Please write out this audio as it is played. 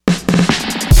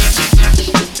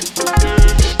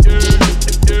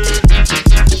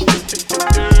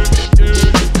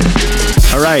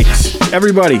right,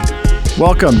 everybody,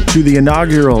 welcome to the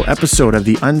inaugural episode of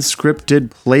the Unscripted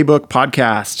Playbook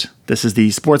Podcast. This is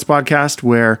the sports podcast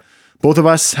where both of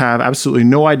us have absolutely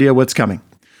no idea what's coming.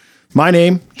 My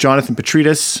name, Jonathan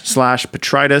Petrides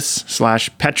 /Petritis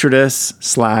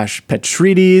 /Petridis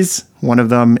 /Petrides. One of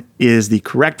them is the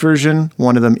correct version.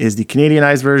 One of them is the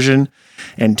Canadianized version.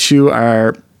 And two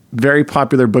are very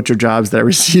popular butcher jobs that I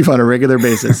receive on a regular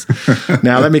basis.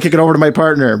 Now, let me kick it over to my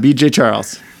partner, BJ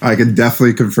Charles. I can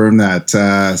definitely confirm that.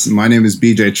 My name is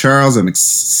BJ Charles. I'm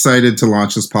excited to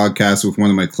launch this podcast with one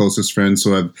of my closest friends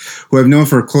who I've known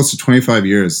for close to 25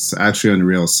 years. It's actually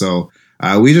unreal. So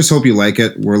we just hope you like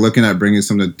it. We're looking at bringing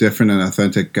something different and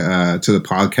authentic to the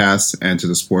podcast and to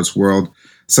the sports world.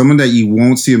 Someone that you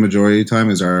won't see a majority of the time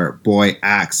is our boy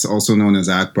Axe, also known as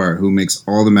Akbar, who makes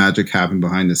all the magic happen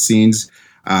behind the scenes.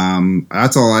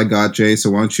 That's all I got, Jay. So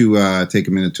why don't you take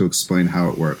a minute to explain how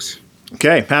it works?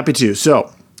 Okay, happy to.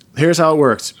 So here's how it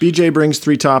works. BJ brings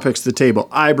 3 topics to the table.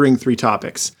 I bring 3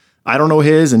 topics. I don't know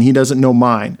his and he doesn't know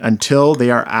mine until they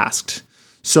are asked.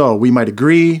 So we might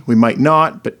agree, we might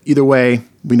not, but either way,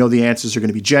 we know the answers are going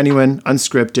to be genuine,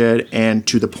 unscripted, and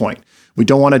to the point. We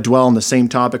don't want to dwell on the same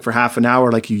topic for half an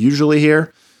hour like you usually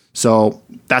hear. So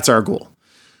that's our goal.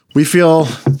 We feel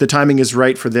the timing is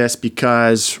right for this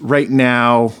because right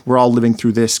now we're all living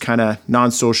through this kind of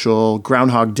non-social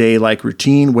Groundhog Day-like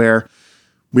routine where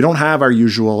we don't have our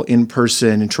usual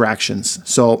in-person interactions.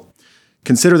 So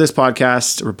consider this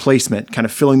podcast a replacement, kind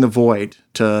of filling the void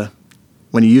to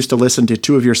when you used to listen to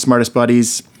 2 of your smartest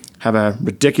buddies have a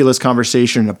ridiculous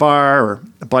conversation in a bar or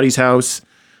a buddy's house,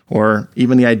 or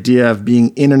even the idea of being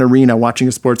in an arena watching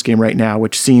a sports game right now,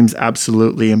 which seems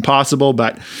absolutely impossible,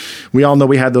 but we all know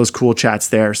we had those cool chats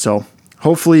there. So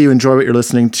hopefully you enjoy what you're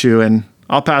listening to, and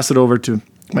I'll pass it over to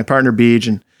my partner, Beej,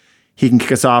 and he can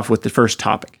kick us off with the first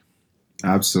topic.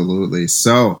 Absolutely.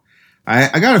 So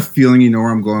I got a feeling you know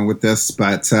where I'm going with this,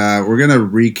 but we're going to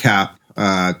recap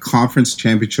conference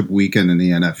championship weekend in the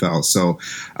NFL. So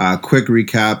quick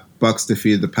recap. Bucks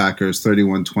defeated the Packers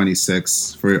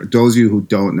 31-26. For those of you who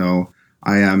don't know,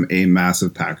 I am a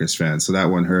massive Packers fan, so that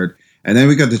one hurt. And then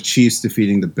we got the Chiefs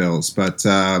defeating the Bills. But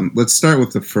let's start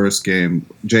with the first game.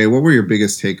 Jay, what were your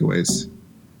biggest takeaways?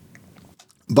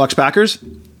 Bucks Packers?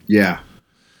 Yeah.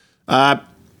 I've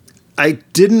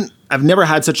never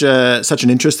had such an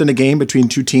interest in a game between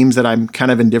 2 teams that I'm kind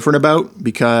of indifferent about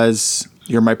because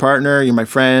you're my partner, you're my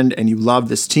friend, and you love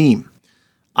this team.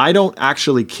 I don't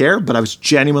actually care, but I was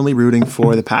genuinely rooting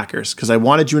for the Packers because I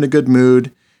wanted you in a good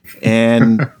mood,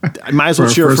 and I might as well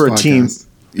cheer for a team.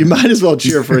 You might as well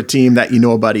cheer for a team that you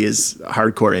know a buddy is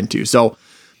hardcore into. So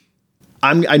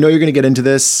I know you're going to get into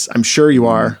this. I'm sure you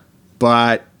are,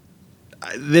 but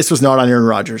this was not on Aaron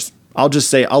Rodgers. I'll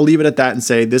leave it at that and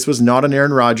say this was not on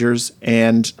Aaron Rodgers,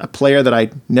 and a player that I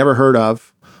never heard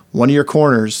of, one of your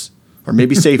corners, or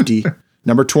maybe safety,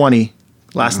 number 20,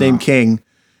 last name King,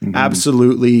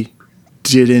 absolutely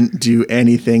didn't do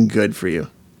anything good for you.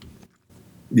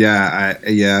 Yeah,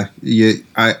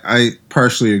 I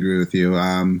partially agree with you.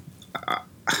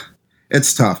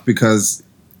 It's tough because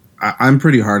I'm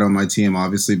pretty hard on my team,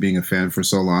 obviously being a fan for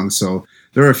so long. So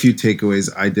there are a few takeaways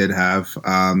I did have.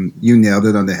 You nailed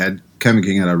it on the head. Kevin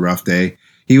King had a rough day.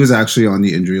 He was actually on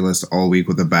the injury list all week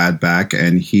with a bad back,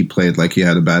 and he played like he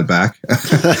had a bad back.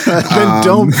 Then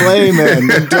don't play, man.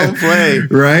 Then don't play.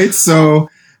 Right? So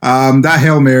that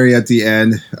Hail Mary at the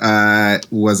end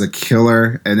was a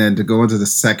killer. And then to go into the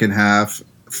second half,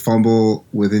 fumble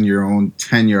within your own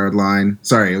 10-yard line.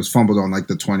 Sorry, it was fumbled on like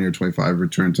the 20 or 25,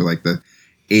 returned to like the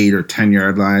 8 or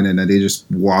 10-yard line, and then they just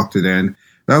walked it in.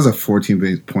 That was a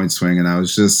 14-point swing, and it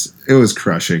was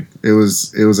crushing. It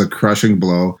was a crushing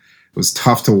blow. It was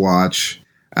tough to watch.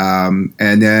 And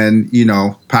then,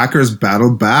 Packers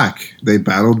battled back. They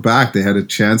battled back. They had a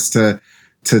chance to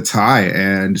tie.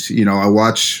 And, I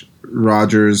watched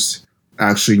Rodgers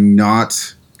actually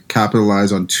not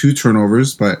capitalize on 2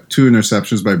 turnovers, but 2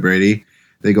 interceptions by Brady.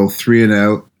 They go 3 and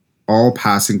out, all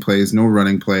passing plays, no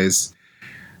running plays.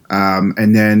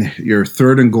 And then your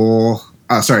fourth and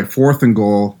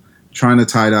goal, trying to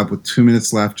tie it up with 2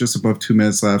 minutes left, just above 2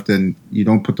 minutes left, and you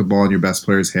don't put the ball in your best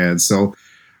player's hands. So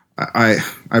I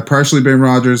partially blame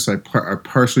Rodgers. I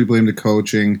partially blame the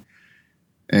coaching,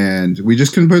 and we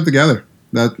just couldn't put it together.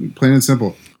 That plain and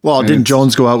simple. Well, didn't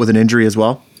Jones go out with an injury as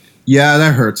well? Yeah,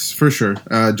 that hurts for sure.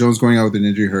 Jones going out with an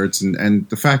injury hurts, and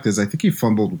the fact is, I think he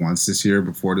fumbled once this year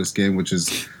before this game, which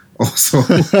is also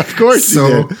of course he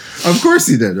did. Of course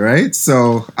he did, right?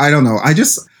 So I don't know. I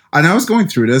was going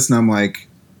through this, and I'm like,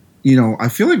 I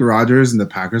feel like Rodgers and the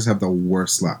Packers have the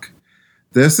worst luck.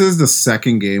 This is the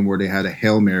second game where they had a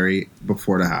Hail Mary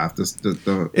before the half.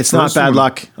 It's not bad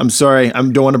luck. I'm sorry. I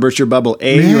don't want to burst your bubble.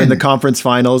 A, you're in the conference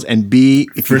finals, and B,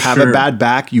 if you have a bad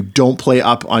back, you don't play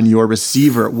up on your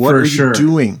receiver. What are you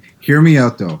doing? Hear me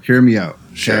out, though. Hear me out.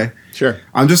 Okay? Sure.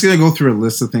 I'm just going to go through a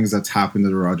list of things that's happened to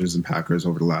the Rodgers and Packers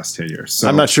over the last 10 years. So,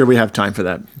 I'm not sure we have time for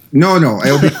that. No.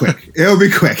 It'll be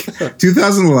quick.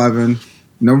 2011,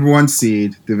 number 1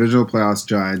 seed, divisional playoffs,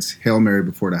 Giants, Hail Mary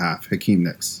before the half, Hakeem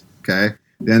Nicks. Okay?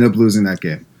 They end up losing that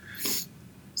game.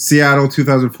 Seattle,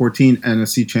 2014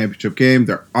 NFC Championship game.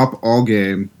 They're up all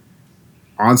game.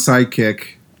 Onside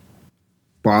kick.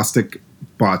 Bostic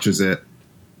botches it.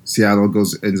 Seattle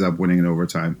ends up winning in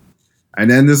overtime.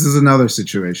 And then this is another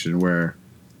situation where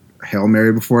Hail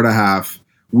Mary before the half.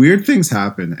 Weird things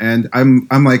happen. And I'm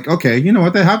like, okay, you know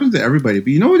what? That happens to everybody. But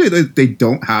you know what they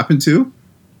don't happen to?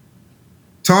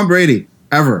 Tom Brady.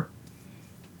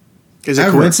 Is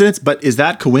it coincidence? But is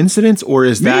that coincidence, or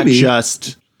is that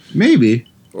just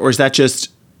or is that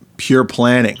just pure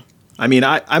planning? I mean,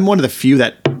 I'm one of the few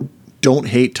that don't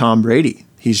hate Tom Brady.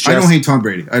 I don't hate Tom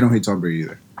Brady. I don't hate Tom Brady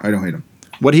either. I don't hate him.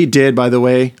 What he did, by the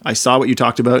way, I saw what you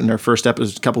talked about in our first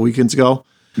episode a couple weekends ago.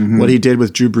 Mm-hmm. What he did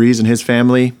with Drew Brees and his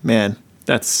family, man,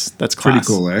 that's class. Pretty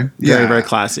cool, eh? Very, very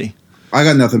classy. I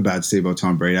got nothing bad to say about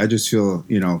Tom Brady. I just feel,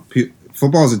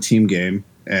 football is a team game.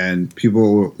 And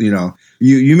people,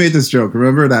 you made this joke.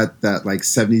 Remember that like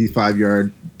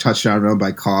 75-yard touchdown run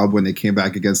by Cobb when they came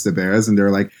back against the Bears, and they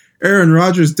were like, Aaron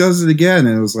Rodgers does it again.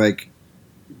 And it was like,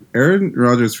 Aaron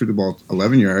Rodgers threw the ball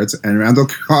 11 yards, and Randall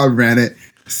Cobb ran it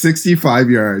 65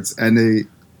 yards, and they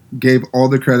gave all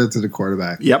the credit to the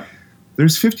quarterback. Yep.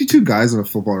 There's 52 guys on a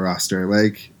football roster.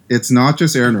 Like, it's not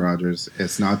just Aaron Rodgers.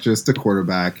 It's not just the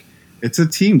quarterback. It's a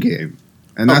team game,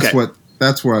 and that's what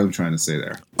I'm trying to say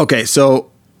there. Okay, so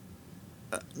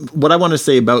what I want to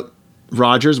say about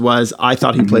Rodgers was I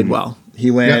thought he played well.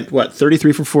 He went,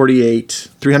 33 for 48,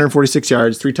 346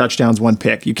 yards, 3 touchdowns, 1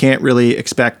 pick. You can't really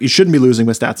you shouldn't be losing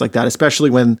with stats like that, especially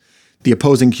when the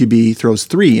opposing QB throws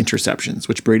 3 interceptions,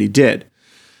 which Brady did.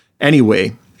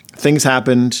 Anyway, things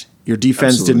happened. Your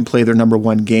defense didn't play their number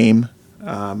 1 game.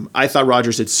 I thought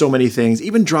Rodgers did so many things,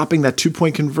 even dropping that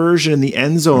 2-point conversion in the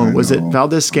end zone. Was it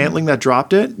Valdez-Scantling that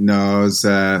dropped it? No, it was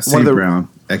St. Brown.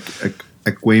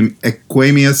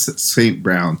 Equanimeous St.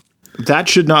 Brown. That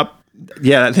should not...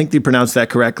 Yeah, I think they pronounced that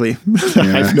correctly. I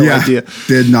have no idea.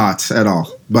 Did not at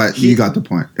all. But you got the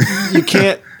point. You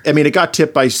can't... I mean, it got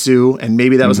tipped by Sue, and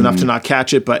maybe that was enough to not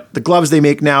catch it, but the gloves they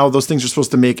make now, those things are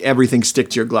supposed to make everything stick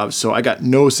to your gloves. So I got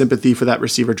no sympathy for that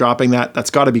receiver dropping that.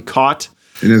 That's got to be caught.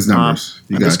 In his numbers.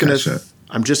 You got to catch it.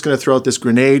 I'm just going to throw out this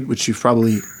grenade, which you've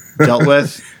probably dealt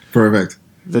with. Perfect.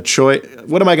 The choice.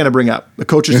 What am I going to bring up? The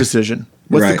coach's decision.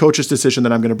 What's the coach's decision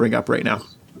that I'm going to bring up right now?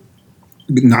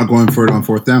 Not going for it on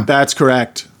 4th down. That's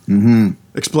correct. Mm-hmm.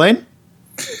 Explain.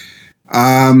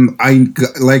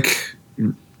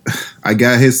 I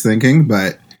get his thinking,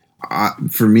 but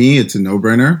for me, it's a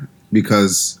no-brainer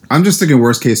because I'm just thinking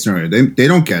worst case scenario. They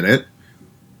don't get it.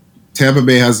 Tampa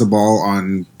Bay has the ball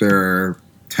on their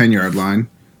 10-yard line.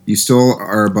 You still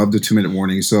are above the 2-minute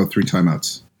warning. You still have 3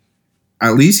 timeouts.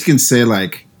 At least you can say,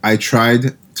 I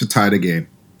tried to tie the game.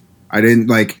 I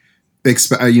didn't, I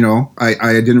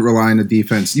didn't rely on the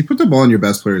defense. You put the ball in your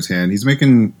best player's hand. He's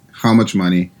making how much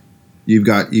money? You've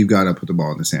got to put the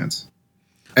ball in his hands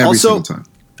every single time.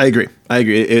 I agree.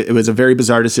 It was a very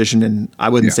bizarre decision, and I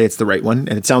wouldn't say it's the right one.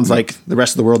 And it sounds like the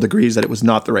rest of the world agrees that it was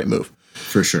not the right move.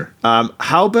 For sure.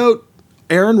 How about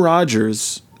Aaron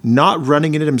Rodgers not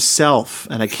running it himself?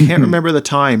 And I can't remember the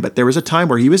time, but there was a time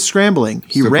where he was scrambling.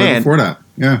 He ran. Before that.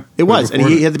 Yeah. It was. And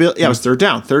he had it was third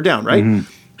down, right? Mm-hmm.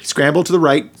 He scrambled to the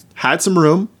right, had some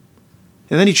room,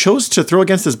 and then he chose to throw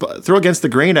against the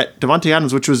grain at Davante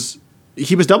Adams,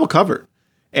 he was double covered.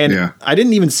 And I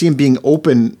didn't even see him being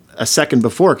open a second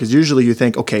before, because usually you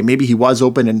think, okay, maybe he was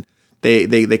open and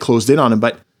they closed in on him,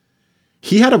 but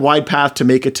he had a wide path to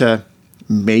make it to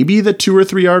maybe the 2 or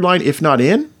 3 yard line, if not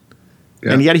in.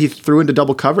 Yeah. And yet he threw into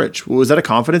double coverage. Was that a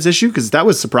confidence issue? Because that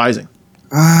was surprising.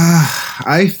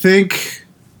 I think,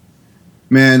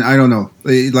 man, I don't know.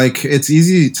 It's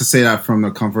easy to say that from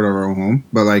the comfort of our own home,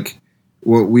 but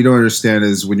what we don't understand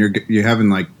is when you're having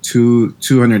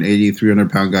 280,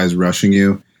 300-pound guys rushing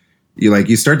you,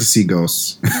 you start to see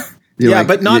ghosts.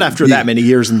 But not after that many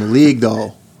years in the league,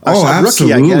 though.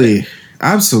 Absolutely. Rookie, I get it.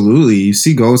 Absolutely. You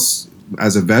see ghosts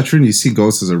as a veteran. You see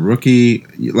ghosts as a rookie.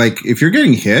 If you're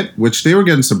getting hit, which they were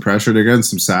getting some pressure, they're getting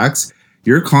some sacks,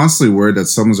 you're constantly worried that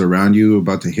someone's around you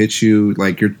about to hit you.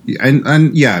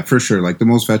 And for sure, the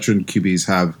most veteran QBs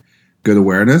have good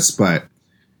awareness, but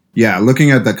Yeah,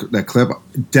 looking at that clip,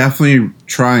 definitely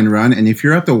try and run. And if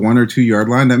you're at the 1 or 2 yard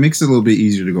line, that makes it a little bit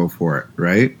easier to go for it,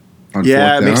 right?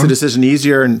 Yeah, it makes the decision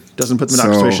easier and doesn't put them in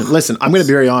an awkward situation. Listen, I'm going to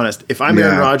be very honest. If I'm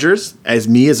Aaron Rodgers, as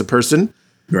me as a person,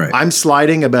 I'm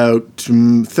sliding about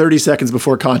 30 seconds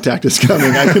before contact is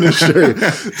coming, I can assure you.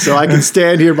 So I can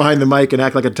stand here behind the mic and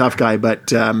act like a tough guy.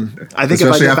 But I think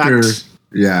especially if I get back...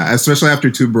 Yeah, especially after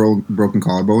 2 broken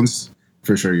collarbones,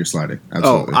 for sure you're sliding.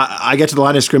 Absolutely. Oh, I get to the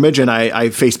line of scrimmage and I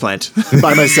face plant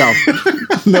by myself.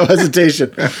 No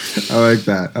hesitation. I like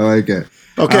that. I like it.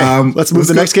 Okay, let's move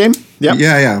to the next game. Yep.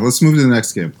 Yeah. Let's move to the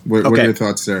next game. What are your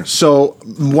thoughts there? So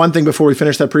one thing before we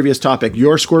finish that previous topic,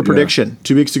 your score prediction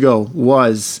 2 weeks ago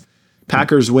was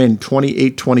Packers win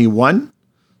 28-21.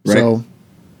 Right. So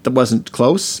that wasn't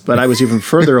close, but I was even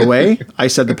further away. I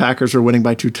said the Packers were winning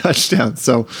by 2 touchdowns.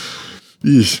 So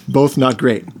both not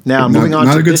great. Now moving on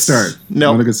to not a good start.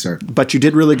 No, not a good start. But you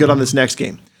did really good on this next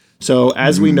game. So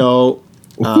as we know,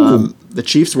 the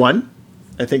Chiefs won.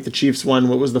 I think the Chiefs won.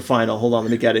 What was the final? Hold on,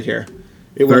 let me get it here.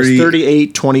 It was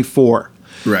 38-24.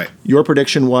 Right. Your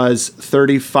prediction was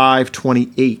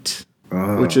 35-28,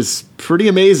 which is pretty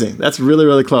amazing. That's really,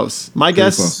 really close. My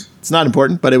guess, it's not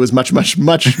important, but it was much, much,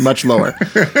 much, much lower.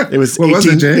 It was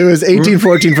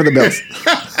 18-14 for the Bills.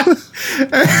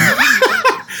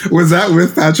 Was that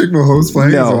with Patrick Mahomes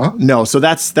playing as well? No. So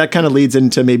that kind of leads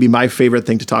into maybe my favorite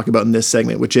thing to talk about in this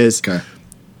segment, which is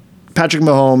Patrick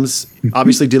Mahomes,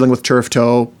 obviously dealing with turf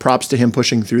toe. Props to him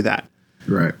pushing through that.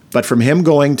 Right. But from him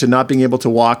going to not being able to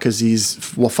walk because he's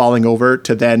falling over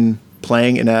to then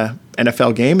playing in a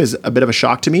NFL game is a bit of a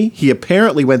shock to me. He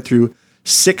apparently went through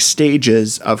 6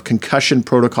 stages of concussion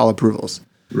protocol approvals.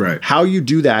 Right. How you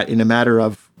do that in a matter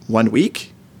of 1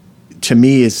 week, to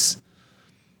me, is...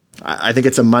 I think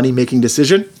it's a money-making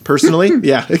decision, personally.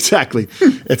 Yeah, exactly.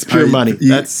 It's pure money.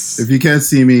 If you can't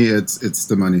see me, it's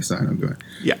the money sign I'm doing.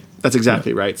 Yeah, that's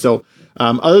exactly right. So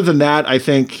other than that, I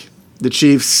think the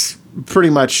Chiefs pretty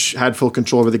much had full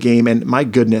control over the game. And my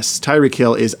goodness, Tyreek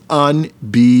Hill is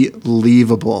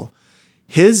unbelievable.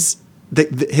 His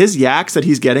yaks that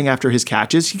he's getting after his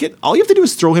catches, all you have to do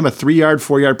is throw him a 3-yard,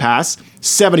 4-yard pass,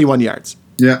 71 yards.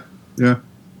 Yeah.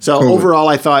 So overall,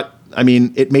 I thought... they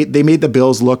made the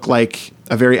Bills look like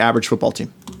a very average football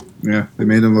team. Yeah, they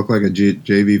made them look like a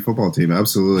JV football team.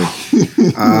 Absolutely.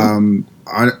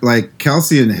 Like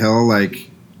Kelsey and Hill,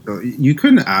 like you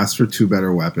couldn't ask for 2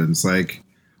 better weapons. Like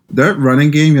that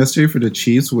running game yesterday for the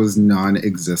Chiefs was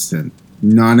non-existent.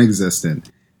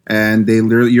 And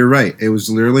you're right. It was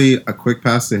literally a quick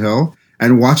pass to Hill.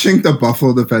 And watching the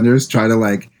Buffalo defenders try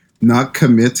to not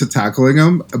commit to tackling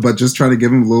him, but just trying to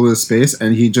give him a little bit of space,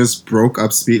 and he just broke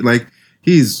up speed. Like,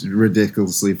 he's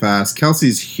ridiculously fast.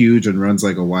 Kelsey's huge and runs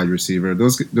like a wide receiver.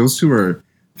 Those 2 are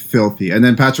filthy. And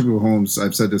then Patrick Mahomes,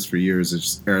 I've said this for years,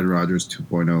 it's Aaron Rodgers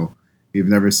 2.0. You've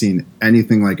never seen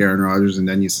anything like Aaron Rodgers, and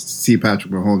then you see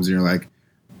Patrick Mahomes, and you're like,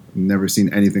 never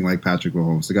seen anything like Patrick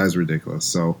Mahomes. The guy's ridiculous.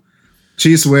 So,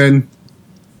 Chiefs win,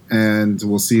 and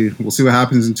we'll see what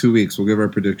happens in 2 weeks. We'll give our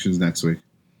predictions next week.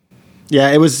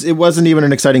 Yeah, it wasn't even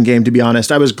an exciting game, to be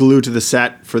honest. I was glued to the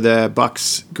set for the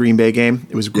Bucks Green Bay game.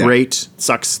 It was great. Yeah.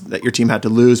 Sucks that your team had to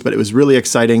lose, but it was really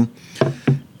exciting.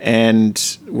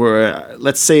 And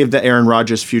let's save the Aaron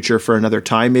Rodgers future for another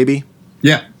time, maybe.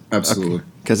 Yeah, absolutely.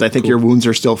 Because I think your wounds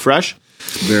are still fresh.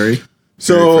 Very.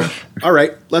 So, all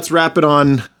right, let's wrap it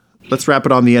on the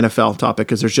NFL topic,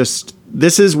 because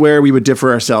this is where we would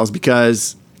differ ourselves,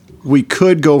 because we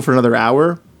could go for another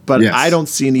hour. But I don't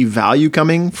see any value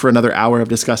coming for another hour of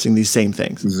discussing these same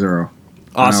things. 0.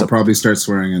 Awesome. And I'll probably start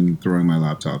swearing and throwing my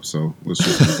laptop. So let's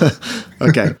just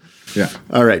okay. Yeah.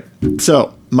 All right.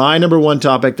 So my number 1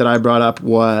 topic that I brought up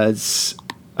was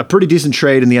a pretty decent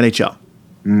trade in the NHL.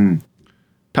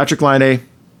 Patrick Laine,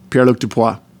 Pierre-Luc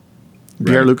Dubois.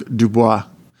 Pierre-Luc Dubois.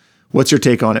 What's your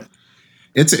take on it?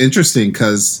 It's interesting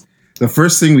because the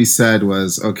first thing we said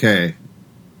was, okay,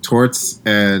 Torts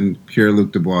and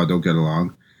Pierre-Luc Dubois don't get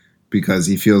along, because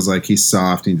he feels like he's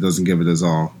soft and he doesn't give it his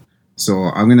all. So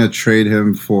I'm going to trade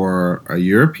him for a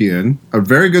European, a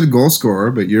very good goal scorer,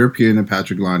 but European, and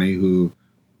Patrick Laine, who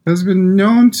has been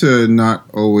known to not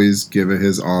always give it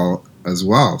his all as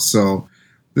well. So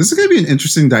this is going to be an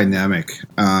interesting dynamic.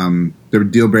 The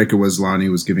deal breaker was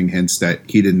Laine was giving hints that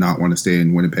he did not want to stay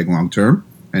in Winnipeg long term,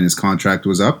 and his contract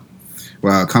was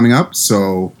coming up.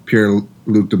 So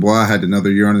Pierre-Luc Dubois had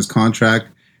another year on his contract.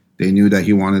 They knew that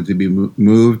he wanted to be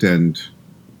moved, and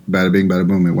bada bing, bada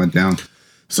boom, it went down.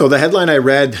 So the headline I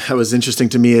read that was interesting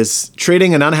to me is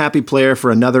trading an unhappy player for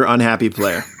another unhappy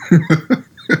player.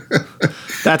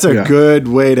 That's a good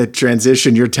way to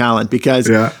transition your talent, because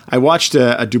I watched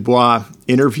a Dubois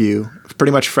interview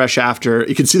pretty much fresh after.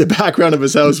 You can see the background of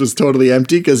his house was totally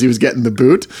empty because he was getting the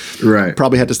boot. Right.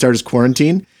 Probably had to start his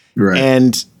quarantine. Right.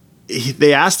 And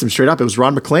they asked him straight up. It was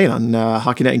Ron McLean on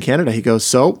Hockey Night in Canada. He goes,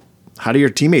 "So, how do your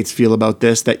teammates feel about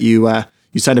this? That you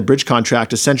signed a bridge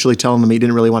contract, essentially telling them he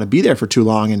didn't really want to be there for too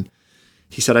long?" And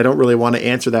he said, "I don't really want to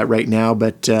answer that right now,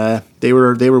 but they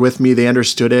were with me. They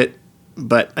understood it."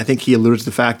 But I think he alluded to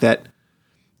the fact that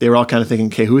they were all kind of thinking,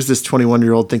 "Okay, who does this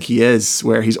 21-year-old think he is?"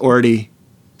 Where he's already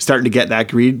starting to get that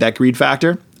greed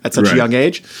factor at such a young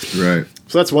age. Right.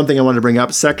 So that's one thing I wanted to bring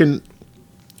up. Second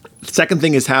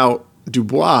thing is how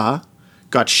Dubois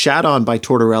got shat on by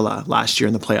Tortorella last year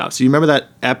in the playoffs. You remember that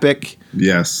epic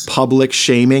public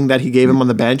shaming that he gave him on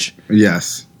the bench?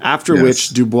 Yes. After which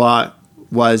Dubois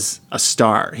was a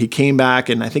star. He came back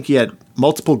and I think he had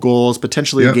multiple goals,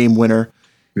 potentially a game winner.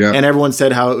 Yeah. And everyone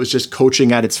said how it was just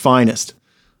coaching at its finest.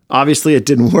 Obviously it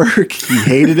didn't work. He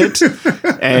hated it.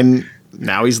 And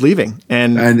now he's leaving.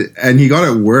 And he got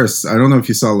it worse. I don't know if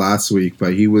you saw last week,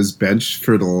 but he was benched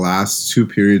for the last 2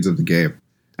 periods of the game.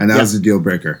 And that was a deal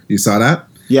breaker. You saw that?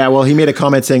 Yeah, well, he made a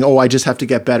comment saying, "Oh, I just have to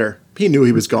get better." He knew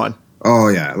he was gone. Oh,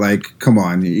 yeah. Like, come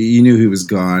on. You knew he was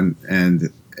gone. And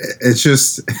it's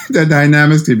just, the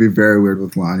dynamics could be very weird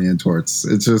with Lonnie and Torts.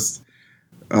 It's just,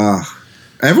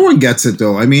 everyone gets it,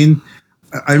 though. I mean,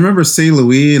 I remember St.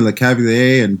 Louis and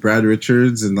LeCavalier and Brad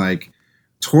Richards, and like,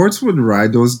 Torts would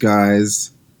ride those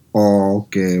guys all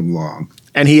game long.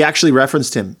 And he actually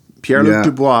referenced him. Pierre-Luc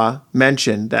Dubois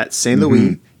mentioned that St.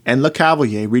 Louis and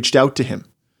LeCavalier reached out to him.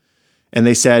 And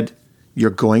they said,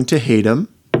 "You're going to hate him,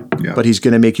 but he's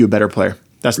going to make you a better player."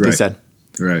 That's what they said.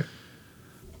 Right.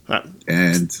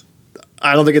 And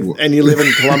I don't think it, and you live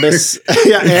in Columbus.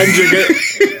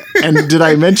 And did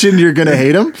I mention you're going to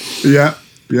hate him? Yeah.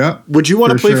 Yeah. Would you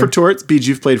want to play for Torts? Beej,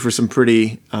 you've played for some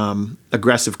pretty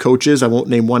aggressive coaches. I won't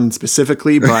name one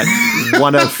specifically, but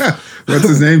one of... What's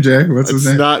his name, Jay? What's his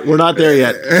name? We're not there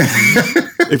yet.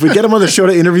 If we get him on the show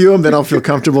to interview him, then I'll feel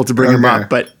comfortable to bring him up.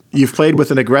 But you've played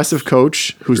with an aggressive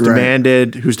coach who's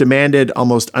demanded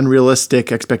almost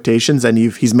unrealistic expectations, and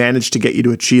he's managed to get you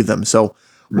to achieve them. So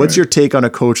what's your take on a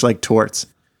coach like Torts?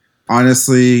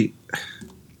 Honestly...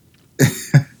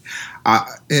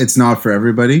 it's not for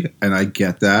everybody, and I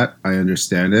get that. I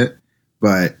understand it,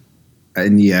 but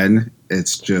in the end,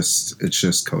 it's just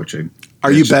coaching.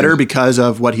 Are you better because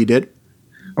of what he did?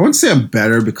 I wouldn't say I'm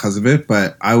better because of it,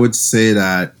 but I would say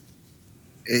that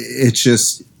it's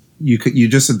just you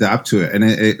just adapt to it, and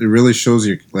it really shows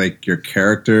your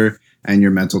character and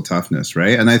your mental toughness,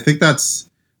 right? And I think that's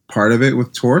part of it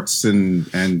with Torts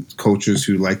and coaches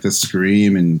who like to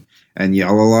scream and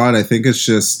yell a lot. I think it's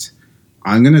just,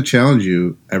 I'm going to challenge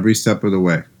you every step of the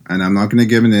way, and I'm not going to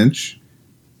give an inch.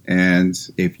 And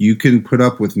if you can put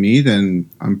up with me, then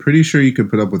I'm pretty sure you can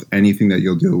put up with anything that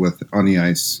you'll deal with on the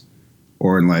ice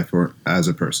or in life or as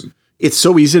a person. It's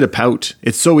so easy to pout.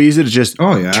 It's so easy to just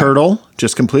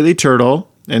just completely turtle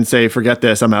and say, "Forget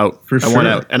this, I'm out. I want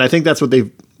out." And I think that's what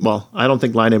I don't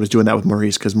think Laine was doing that with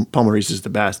Maurice, because Paul Maurice is the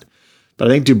best. But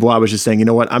I think Dubois was just saying, "You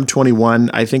know what? I'm 21.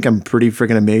 I think I'm pretty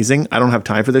freaking amazing. I don't have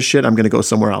time for this shit. I'm going to go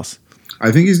somewhere else."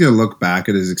 I think he's going to look back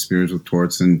at his experience with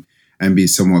Torts and be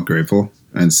somewhat grateful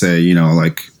and say,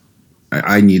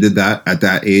 I needed that at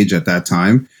that age, at that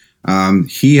time.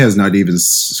 He has not even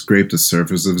scraped the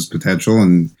surface of his potential.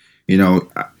 And,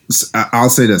 I'll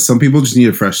say this. Some people just need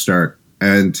a fresh start.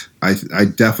 And I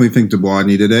definitely think Dubois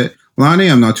needed it. Lonnie,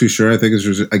 I'm not too sure. I think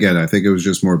it was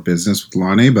just more business with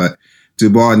Lonnie. But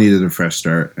Dubois needed a fresh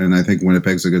start. And I think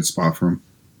Winnipeg's a good spot for him.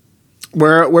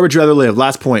 Where would you rather live?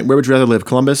 Last point. Where would you rather live?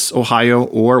 Columbus, Ohio,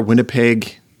 or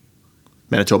Winnipeg,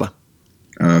 Manitoba?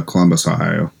 Columbus,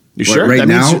 Ohio. You sure?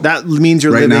 That means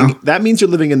you're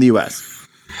living in the U.S.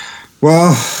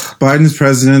 Well, Biden's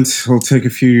president. It'll take a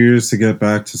few years to get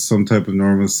back to some type of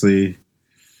normalcy.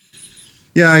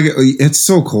 Yeah, it's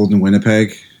so cold in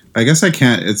Winnipeg. I guess I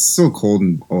can't. It's so cold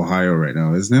in Ohio right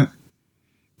now, isn't it?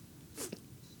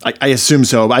 I assume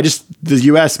so. The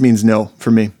U.S. means no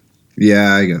for me.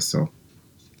 Yeah, I guess so.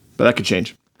 But that could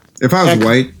change. If I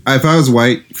was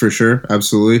white, for sure,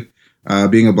 absolutely.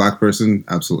 Being a black person,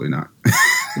 absolutely not.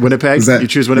 Winnipeg? You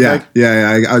choose Winnipeg?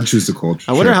 Yeah, I'd choose the cold.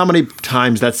 I wonder how many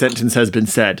times that sentence has been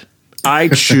said. I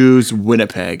choose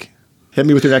Winnipeg. Hit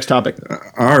me with your next topic.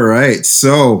 All right.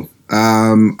 So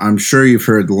I'm sure you've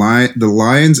heard the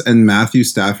Lions and Matthew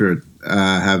Stafford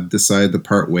have decided to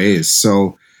part ways.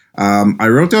 So I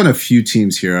wrote down a few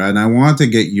teams here, and I want to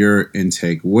get your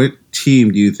intake. What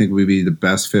team do you think would be the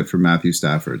best fit for Matthew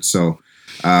Stafford? So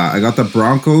I got the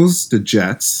Broncos, the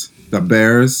Jets, the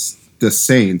Bears, the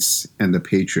Saints, and the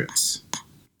Patriots.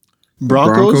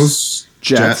 Broncos,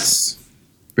 Jets,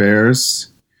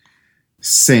 Bears,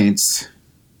 Saints,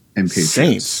 and Patriots.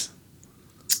 Saints.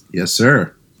 Yes,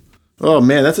 sir. Oh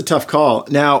man, that's a tough call.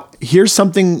 Now, here's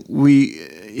something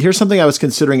I was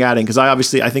considering adding, because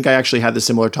I think I actually had the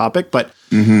similar topic, but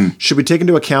should we take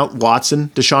into account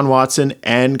Deshaun Watson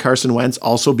and Carson Wentz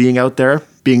also being out there,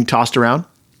 being tossed around?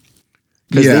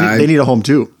 Because they need a home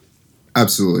too.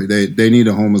 Absolutely. They need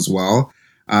a home as well.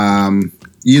 I'm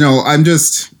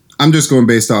just going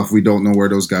based off we don't know where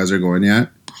those guys are going yet,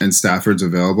 and Stafford's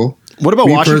available. What about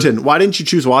Washington? Why didn't you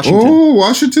choose Washington? Oh,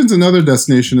 Washington's another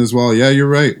destination as well. Yeah, you're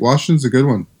right. Washington's a good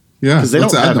one. Yeah. Because they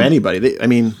don't have anybody.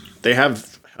 They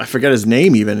have, I forget his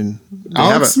name even.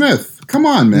 Alex Smith. Come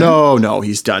on, man. No,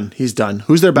 he's done. Who's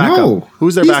their backup? No,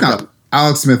 Who's their backup?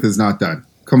 Alex Smith is not done.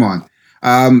 Come on.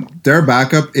 Their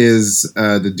backup is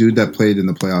the dude that played in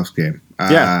the playoffs game.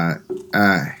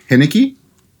 Henneke?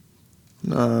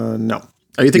 No.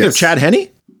 Are you thinking of Chad Henne?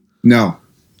 No.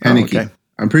 Henneke. Okay.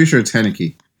 I'm pretty sure it's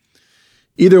Henneke.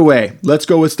 Either way, let's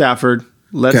go with Stafford.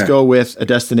 Let's go with a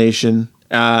destination.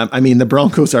 The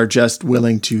Broncos are just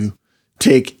willing to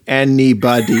take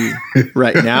anybody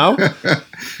right now.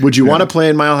 Would you want to play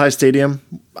in Mile High Stadium?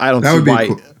 I don't see why.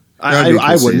 Cool.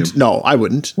 I wouldn't. No, I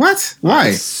wouldn't. What? Why?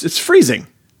 It's freezing.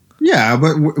 Yeah,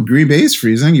 but Green Bay is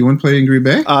freezing. You wouldn't play in Green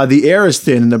Bay? The air is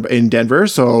thin in Denver,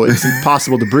 so it's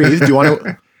impossible to breathe. Do you want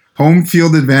to? Home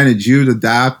field advantage. You'd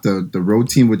adapt. The road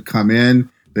team would come in.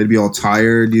 They'd be all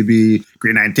tired. You'd be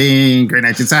Green 19.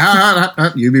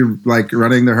 You'd be like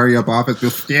running the hurry up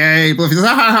offense. Yay,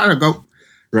 go.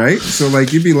 Right? So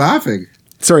like you'd be laughing.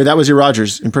 Sorry, that was your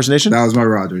Rodgers impersonation? That was my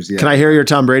Rodgers, yeah. Can I hear your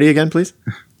Tom Brady again, please?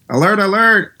 Alert.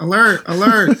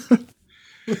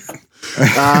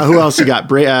 Who else you got?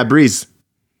 Breeze.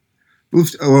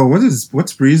 Well,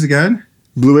 what's Breeze again?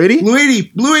 Blue 80?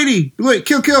 Blue 80.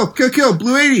 Kill.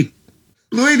 Blue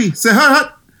 80. Say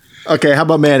hut. Okay, how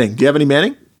about Manning? Do you have any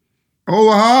Manning?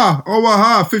 Omaha.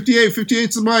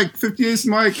 58's the mic. 58's the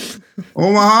mic.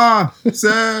 Omaha.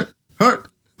 Set. Hut.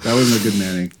 That wasn't a good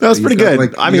Manning. That was pretty good. You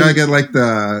gotta get like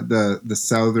the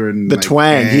southern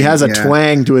twang. He has a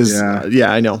twang to his.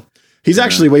 Yeah, I know. He's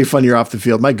actually way funnier off the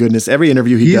field. My goodness, every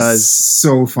interview he does,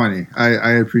 so funny.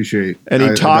 I appreciate. And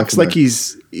he talks like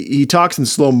he talks in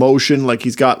slow motion, like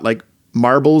he's got like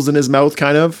marbles in his mouth,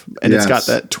 kind of, and it's got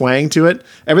that twang to it.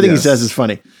 Everything he says is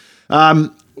funny.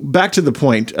 Back to the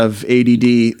point of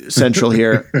ADD Central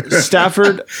here.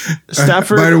 Stafford.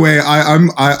 By the way,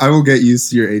 I will get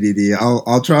used to your ADD.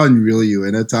 I'll try and reel you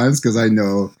in at times because I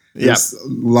know there's a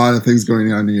lot of things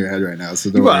going on in your head right now.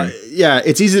 So don't worry. Yeah,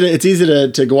 it's easy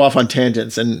to go off on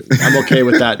tangents, and I'm okay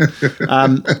with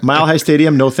that. Mile High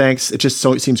Stadium, no thanks. It just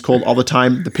seems cold all the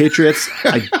time. The Patriots,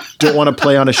 I don't want to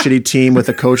play on a shitty team with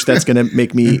a coach that's going to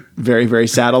make me very, very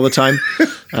sad all the time.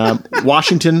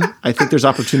 Washington, I think there's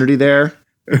opportunity there.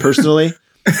 Personally,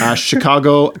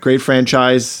 Chicago, great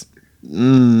franchise.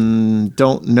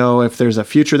 Don't know if there's a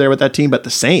future there with that team, but the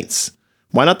Saints.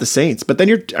 Why not the Saints? But then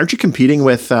aren't you competing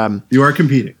with? You are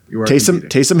competing.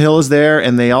 Taysom Hill is there,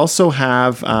 and they also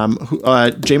have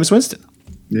Jameis Winston.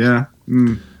 Yeah.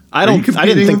 I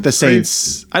didn't think the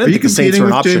Saints. I didn't think the Saints were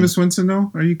an option. Jameis Winston,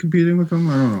 though? Are you competing with him?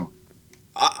 I don't know.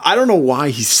 I don't know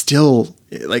why he's still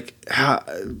like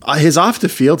his off the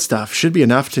field stuff should be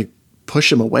enough to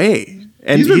push him away.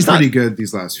 And he's been pretty good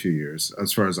these last few years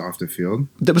as far as off the field.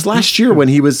 That was last year when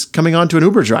he was coming on to an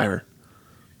Uber driver.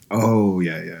 Oh,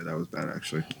 yeah, that was bad,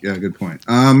 actually. Yeah, good point.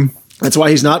 That's why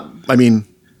he's not,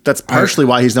 that's partially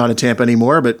why he's not in Tampa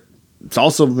anymore, but it's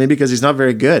also maybe because he's not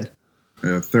very good.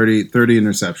 30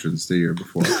 interceptions the year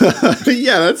before.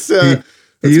 Yeah, that's more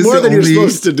than you're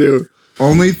supposed to do.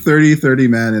 Only 30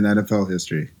 man in NFL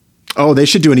history. Oh, they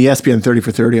should do an ESPN 30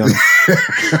 for 30 on him.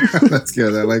 That's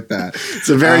good. I like that. It's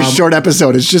a very short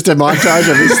episode. It's just a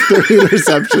montage of his 30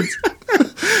 interceptions.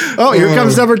 Oh, here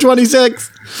comes number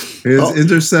 26. His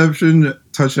interception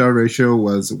touchdown ratio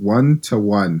was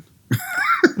 1-1.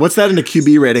 What's that in a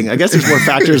QB rating? I guess there's more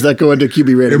factors that go into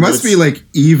QB rating. It must be like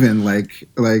even, like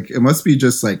it must be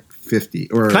just like 50.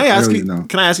 Or Can I ask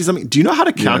you something? Do you know how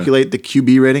to calculate the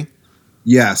QB rating?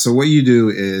 Yeah, so what you do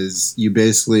is you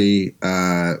basically,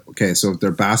 so if they're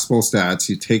basketball stats,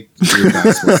 you take your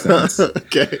basketball stats.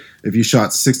 Okay. If you shot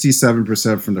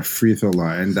 67% from the free throw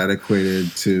line, that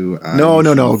equated to...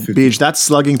 No, Beach, that's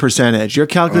slugging percentage. You're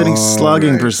calculating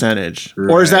slugging percentage.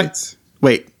 Right. Or is that...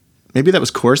 Wait, maybe that was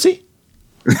Corsi?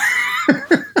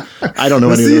 I don't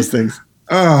know any of those things.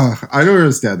 I don't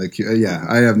understand that. Yeah,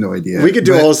 I have no idea. We could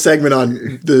do a whole segment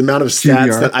on the amount of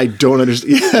stats that I don't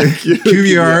understand.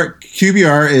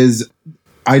 QBR is,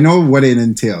 I know what it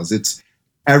entails. It's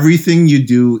everything you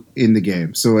do in the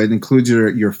game. So it includes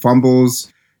your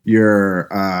fumbles, your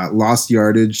lost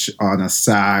yardage on a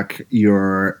sack,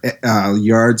 your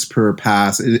yards per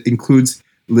pass. It includes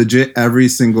legit every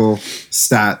single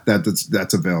stat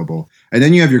that's available. And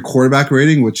then you have your quarterback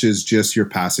rating, which is just your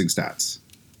passing stats.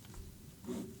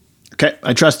 Okay,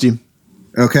 I trust you.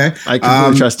 Okay. I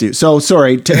completely trust you. So,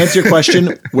 sorry, to answer your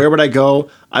question, where would I go?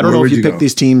 I don't know if you pick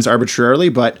these teams arbitrarily,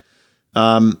 but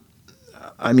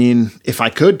I mean, if I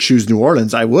could choose New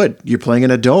Orleans, I would. You're playing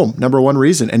in a dome, number one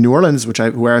reason. And New Orleans,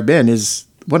 where I've been, is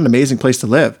what an amazing place to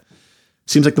live.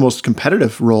 Seems like the most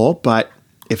competitive role, but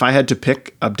if I had to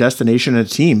pick a destination and a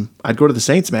team, I'd go to the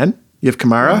Saints, man. You have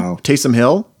Kamara, Taysom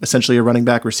Hill, essentially a running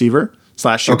back receiver /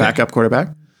 your backup quarterback.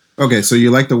 Okay, so you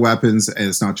like the weapons, and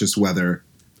it's not just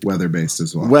weather-based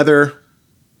as well. Weather,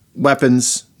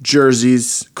 weapons,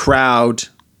 jerseys, crowd,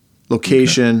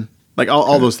 location, like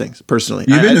all those things. Personally,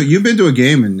 you've been to a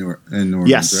game in New Orleans,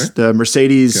 yes, right? The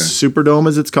Mercedes Superdome,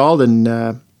 as it's called,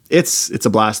 and it's a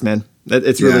blast, man.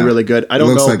 It's really really good. I don't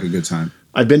know. It looks like a good time.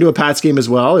 I've been to a Pats game as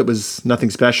well. It was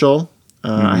nothing special.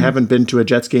 I haven't been to a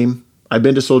Jets game. I've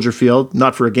been to Soldier Field,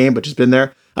 not for a game, but just been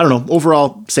there. I don't know.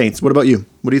 Overall, Saints. What about you?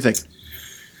 What do you think?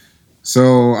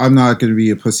 So I'm not going to be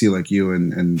a pussy like you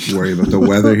and worry about the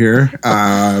weather here.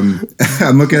 I'm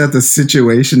looking at the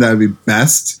situation that would be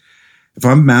best. If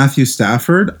I'm Matthew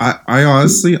Stafford, I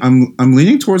honestly, I'm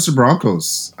leaning towards the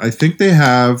Broncos. I think they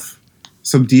have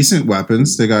some decent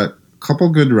weapons. They got a couple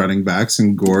good running backs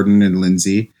in Gordon and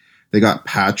Lindsey. They got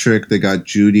Patrick. They got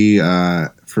Judy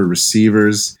for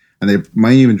receivers. And they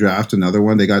might even draft another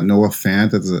one. They got Noah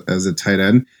Fant as a tight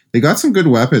end. They got some good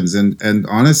weapons. And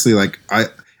honestly, like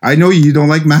I know you don't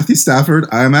like Matthew Stafford.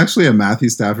 I am actually a Matthew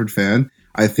Stafford fan.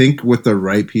 I think with the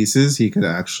right pieces, he could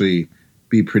actually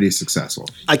be pretty successful.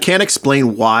 I can't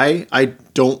explain why I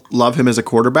don't love him as a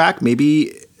quarterback.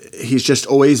 Maybe he's just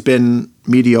always been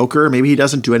mediocre. Maybe he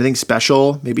doesn't do anything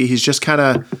special. Maybe he's just kind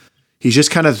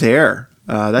of there.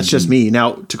 That's just me.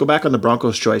 Now, to go back on the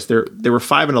Broncos choice, they were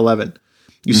 5-11.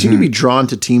 You seem to be drawn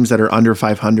to teams that are under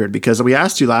 500 because we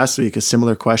asked you last week a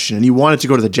similar question, and you wanted to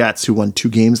go to the Jets, who won 2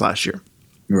 games last year.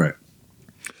 Right.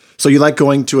 So you like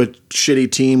going to a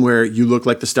shitty team where you look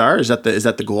like the star? Is that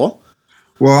the goal?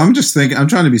 Well, I'm just thinking. I'm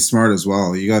trying to be smart as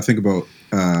well. You got to think about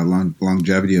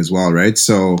longevity as well, right?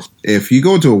 So if you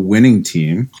go to a winning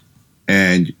team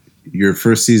and your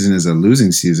first season is a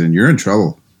losing season, you're in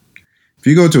trouble. If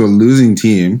you go to a losing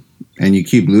team and you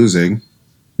keep losing,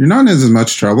 you're not in as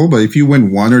much trouble. But if you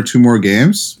win 1 or 2 more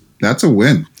games, that's a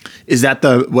win. Is that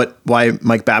why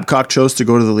Mike Babcock chose to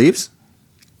go to the Leafs?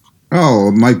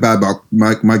 Oh, Mike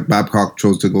Babcock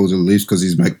chose to go to the Leafs because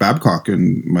he's Mike Babcock,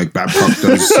 and Mike Babcock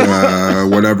does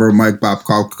whatever Mike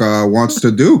Babcock wants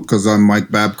to do because I'm Mike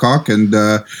Babcock, and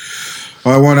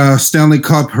I won a Stanley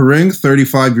Cup ring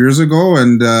 35 years ago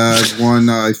and won,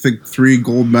 I think, 3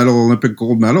 Olympic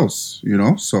gold medals,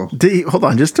 so. Hold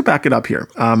on, just to back it up here.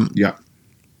 Yeah.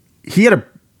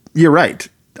 You're right.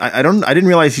 I didn't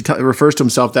realize he refers to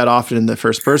himself that often in the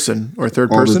first person or third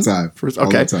person. All the time.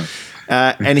 Okay. All the time.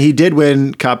 And he did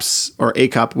win cups or a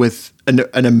cup with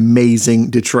an amazing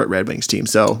Detroit Red Wings team.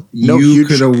 So you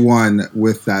could have won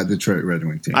with that Detroit Red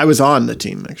Wings team. I was on the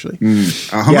team actually.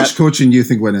 How much coaching do you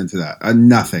think went into that?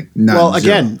 Nothing. Well,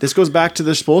 again, this goes back to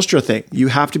the Spoelstra thing. You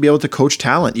have to be able to coach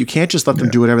talent. You can't just let them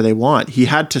do whatever they want. He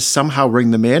had to somehow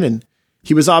bring them in, and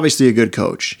he was obviously a good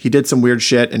coach. He did some weird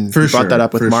shit, and he brought that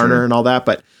up with Marner and all that.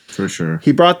 But for sure,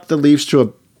 he brought the Leafs to a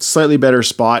slightly better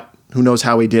spot. Who knows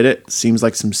how he did it? Seems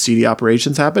like some seedy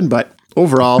operations happened, but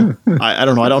overall, I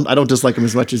don't know. I don't dislike him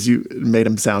as much as you made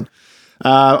him sound.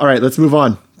 All right, let's move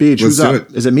on. Beach, who's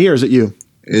up? Is it me or is it you?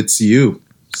 It's you.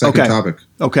 Second topic.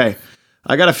 Okay.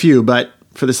 I got a few, but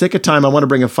for the sake of time, I want to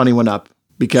bring a funny one up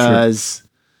because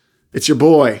it's your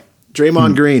boy,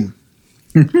 Draymond Green.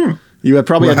 You had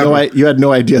probably had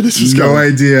no idea this was coming.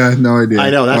 No idea. I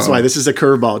know, that's why. This is a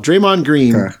curveball. Draymond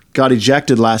Green got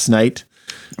ejected last night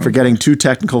for getting 2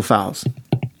 technical fouls.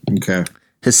 Okay.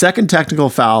 His second technical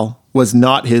foul was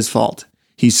not his fault.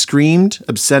 He screamed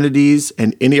obscenities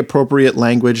and inappropriate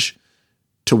language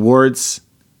towards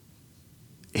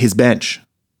his bench.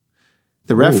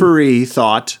 The referee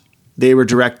thought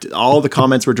all the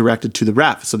comments were directed to the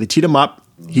ref. So they teed him up.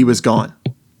 He was gone.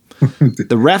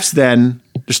 The refs then,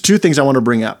 there's 2 things I want to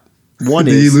bring up. One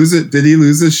Did he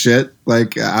lose his shit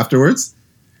afterwards?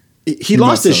 He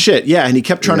lost his shit, yeah, and he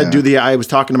kept trying to do I was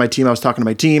talking to my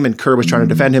team, and Kerr was trying to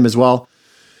defend him as well.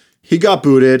 He got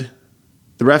booted.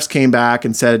 The refs came back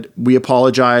and said, we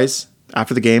apologize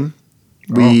after the game.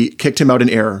 We kicked him out in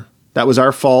error. That was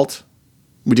our fault.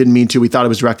 We didn't mean to. We thought it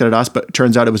was directed at us, but it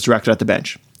turns out it was directed at the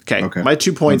bench. Okay. My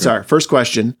 2 points are, first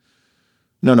question.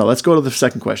 No, let's go to the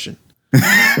second question.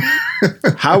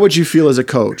 How would you feel as a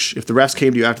coach if the refs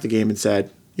came to you after the game and said,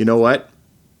 you know what?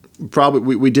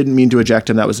 Probably we didn't mean to eject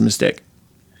him. That was a mistake.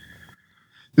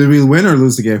 Did we win or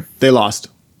lose the game? They lost.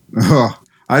 Oh,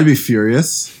 I'd be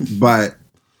furious, but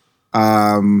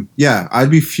yeah, I'd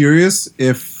be furious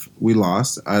if we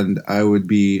lost, and I would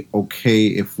be okay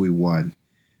if we won.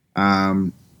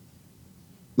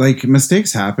 Like,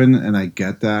 mistakes happen, and I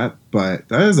get that, but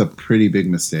that is a pretty big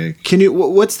mistake.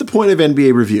 What's the point of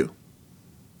NBA review?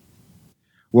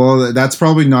 Well, that's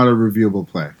probably not a reviewable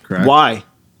play, correct? Why?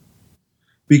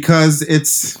 Because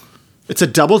it's a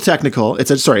double technical.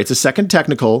 It's a second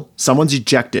technical. Someone's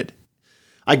ejected.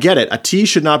 I get it. A T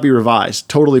should not be revised.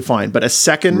 Totally fine. But a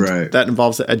second that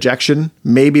involves the ejection,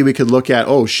 maybe we could look at,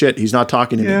 oh shit, he's not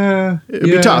talking to me. It'd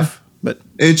be tough. But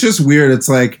it's just weird. It's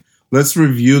like, let's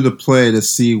review the play to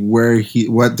see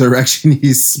what direction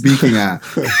he's speaking at.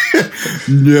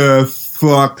 Yeah,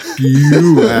 fuck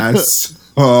you,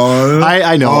 asshole.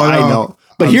 I know.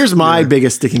 But here's my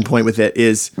biggest sticking point with it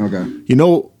is, you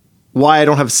know why I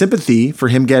don't have sympathy for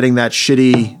him getting that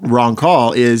shitty wrong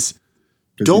call is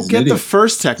don't get the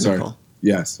first technical. Sorry.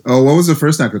 Yes. Oh, what was the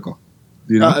first technical?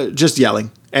 Do you know? Just yelling.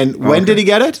 And when did he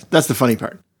get it? That's the funny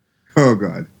part. Oh,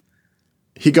 God.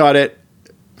 He got it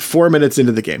 4 minutes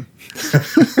into the game.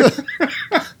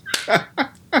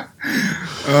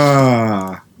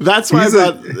 That's why I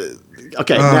thought.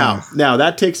 Okay, now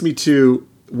that takes me to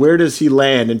where does he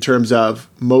land in terms of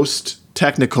most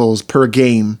technicals per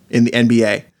game in the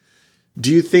NBA?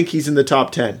 Do you think he's in the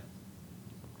top 10?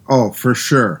 Oh, for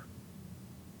sure.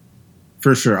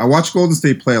 For sure. I watch Golden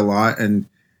State play a lot, and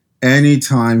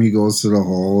anytime he goes to the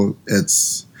hole,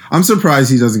 I'm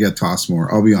surprised he doesn't get tossed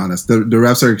more. I'll be honest. The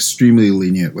refs are extremely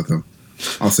lenient with him.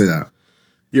 I'll say that.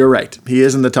 You're right. He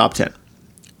is in the top 10.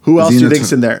 Who else do you think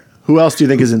is in there? Who else do you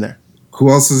think is in there? Who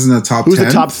else is in the top 10? Who's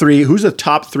the top three? Who's the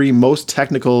top three most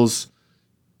technicals,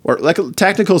 or like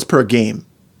technicals per game?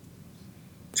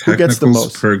 Who gets the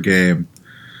most per game?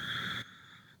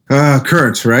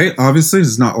 Current, right? Obviously,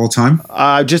 it's not all time.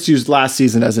 Just used last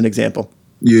season as an example.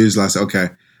 You used last. Okay.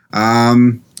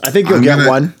 I think you'll get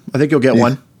one. I think you'll get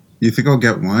one. You think I'll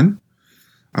get one?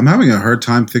 I'm having a hard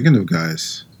time thinking of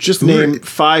guys. Just name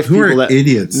five people. Who are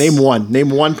idiots? Name one. Name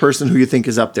one person who you think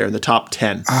is up there in the top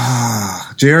 10.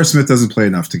 J.R. Smith doesn't play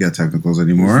enough to get technicals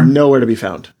anymore. He's nowhere to be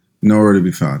found. Nowhere to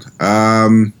be found.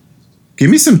 Give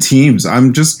me some teams.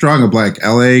 I'm just drawing a blank.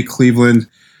 L.A., Cleveland.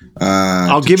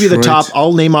 I'll give you the top.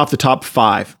 I'll name off the top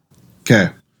 5. Okay.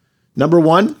 Number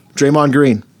 1, Draymond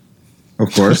Green.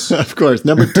 Of course. Of course.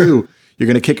 Number 2, you're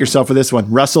going to kick yourself for this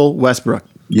one. Russell Westbrook.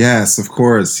 Yes, of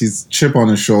course. He's chip on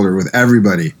his shoulder with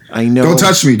everybody. I know. Don't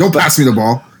touch me. Don't pass me the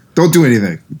ball. Don't do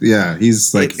anything. Yeah,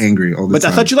 he's angry all the time. But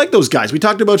I thought you liked those guys. We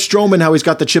talked about Stroman, how he's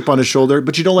got the chip on his shoulder,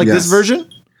 but you don't like this version?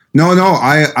 No.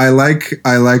 I like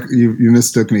you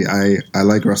mistook me. I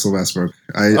like Russell Westbrook.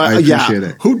 I appreciate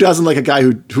it. Who doesn't like a guy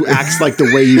who acts like the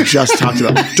way you just talked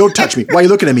about? Don't touch me. Why are you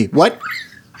looking at me? What?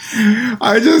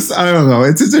 I don't know.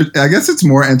 I guess it's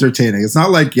more entertaining. It's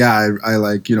not like, I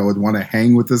like, would want to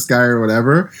hang with this guy or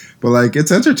whatever, but like,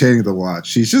 it's entertaining to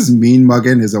watch. He's just mean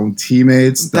mugging his own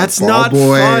teammates. That's not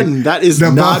fun. That is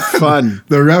not fun.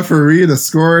 The referee, the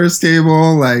scorer's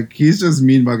table, like he's just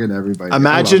mean mugging everybody.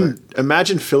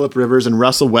 Imagine Phillip Rivers and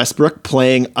Russell Westbrook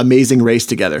playing Amazing Race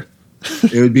together.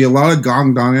 It would be a lot of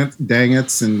dang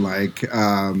it's and like,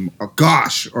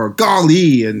 gosh, or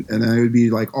golly. And then it would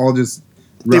be like all just,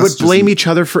 they would blame each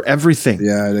other for everything.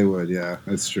 Yeah, they would. Yeah,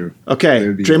 that's true. Okay,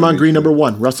 Draymond Green, number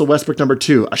 1. Russell Westbrook, number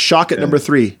 2. A shock at number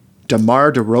 3.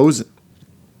 DeMar DeRozan.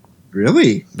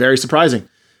 Really? Very surprising.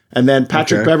 And then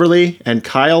Patrick Beverley and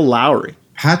Kyle Lowry.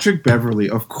 Patrick Beverley,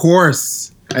 of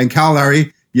course. And Kyle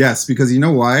Lowry, yes, because you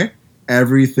know why?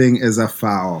 Everything is a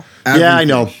foul. Everything. Yeah, I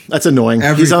know. That's annoying.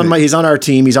 Everything. He's on our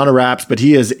team. He's on a Raps, but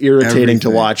he is irritating to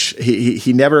watch.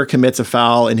 He never commits a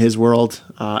foul in his world.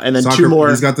 And then 2 more.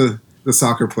 He's got the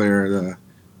soccer player,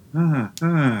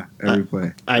 every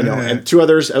play. I know. And 2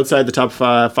 others outside the top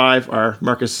 5 are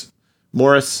Marcus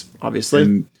Morris, obviously.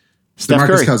 And Steph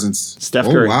Curry. Cousins. Steph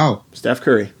Curry. Wow. Steph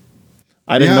Curry.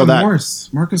 I didn't know that.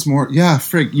 Marcus Morris. Yeah,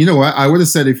 frig. You know what? I would have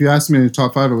said, if you asked me in the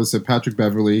top 5, I would have said Patrick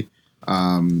Beverley.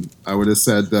 I would have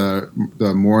said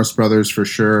the Morris brothers for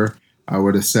sure. I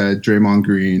would have said Draymond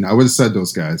Green. I would have said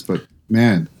those guys, but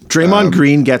man. Draymond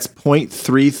Green gets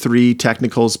 0.33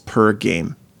 technicals per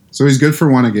game. So he's good for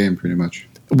 1 a game, pretty much.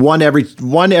 One every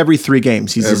 3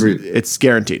 games. It's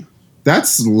guaranteed.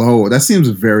 That's low. That seems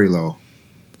very low.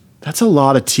 That's a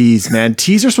lot of teas, man.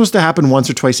 Teas are supposed to happen once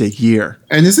or twice a year.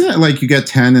 And isn't it like you get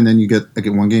 10 and then you get like a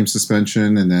 1-game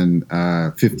suspension and then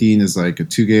 15 is like a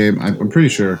 2-game? I'm pretty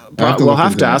sure. We'll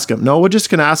have to ask him. No, we're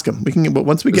just going to ask him. We can, but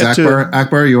once we get to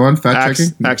Akbar, are you on fact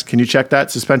checking? Ax, can you check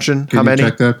that suspension? How many?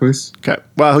 Check that, please. Okay.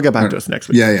 Well, he'll get back to us next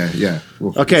week. Yeah.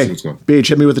 Okay. Beach,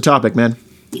 hit me with the topic, man.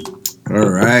 All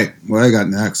right. What I got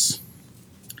next?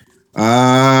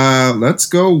 Let's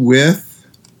go with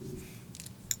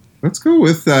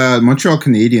Montreal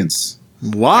Canadiens.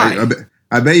 Why?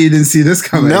 I bet you didn't see this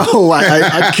coming. No,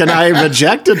 can I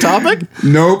reject a topic?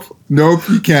 Nope,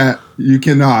 you can't. You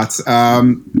cannot.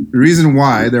 Reason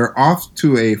why, they're off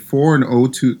to a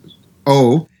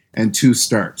 4-0-2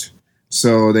 start.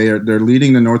 So they're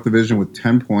leading the North Division with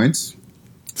 10 points.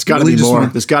 It's got to be more.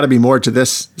 There's got to be more to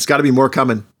this. There's got to be more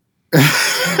coming.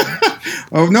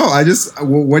 Oh no!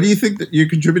 What do you think that you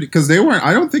contributed? Because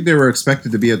I don't think they were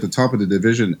expected to be at the top of the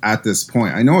division at this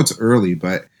point. I know it's early,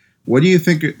 but what do you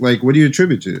think? Like, what do you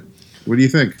attribute to it? What do you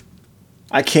think?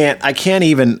 I can't.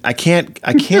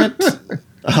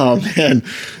 Oh man,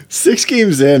 6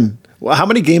 games in. Well, how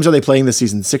many games are they playing this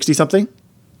season? 60 something?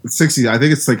 60. I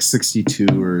think it's like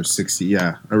 62 or 60.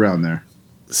 Yeah, around there.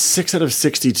 6 out of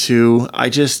 62. I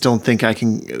just don't think I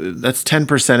can. That's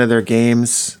 10% of their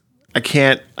games. I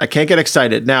can't get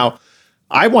excited. Now,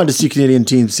 I want to see Canadian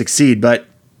teams succeed, but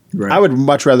I would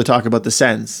much rather talk about the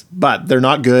Sens. But they're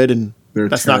not good, and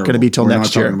that's not going to be till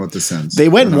next year. We're not talking about the Sens. They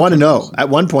went 1-0 at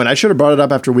one point. I should have brought it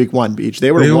up after week 1, Beach.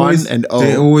 They were 1-0.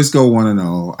 They always go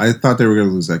 1-0. I thought they were going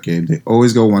to lose that game. They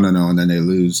always go 1-0, and then they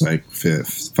lose like 5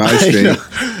 straight.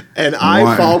 And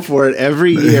I fall for it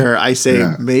every year. I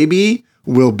say maybe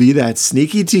we'll be that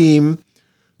sneaky team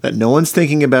that no one's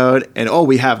thinking about. And,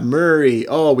 we have Murray.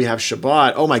 We have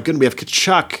Shabbat. Oh, my goodness, we have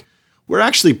Kachuk. We're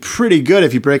actually pretty good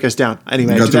if you break us down.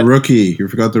 Anyway. You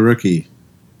forgot the rookie.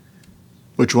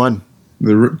 Which one?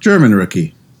 The German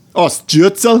rookie. Oh,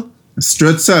 Stützle?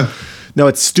 No,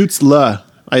 it's Stützle,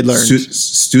 I learned.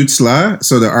 Stützle?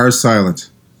 So the R is silent.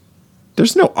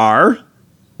 There's no R.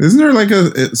 Isn't there like I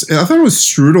thought it was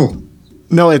Strudel.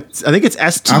 No, I think it's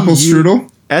S-T-U. Apple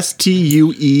Strudel?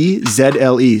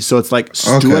 Stuetzle. So it's like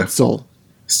Stützle. Okay.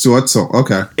 Stützle.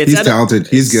 Okay. He's talented.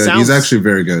 He's good. He's actually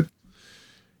very good.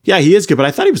 Yeah, he is good, but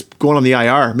I thought he was going on the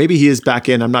IR. Maybe he is back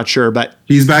in. I'm not sure, but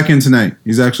he's back in tonight.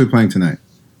 He's actually playing tonight.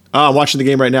 I'm watching the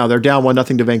game right now. They're down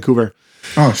 1-0 to Vancouver.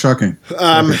 Oh, shocking.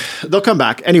 They'll come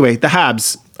back. Anyway, the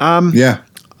Habs. Yeah.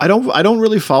 I don't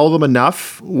really follow them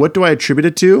enough. What do I attribute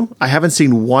it to? I haven't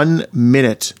seen 1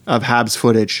 minute of Habs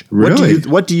footage. Really?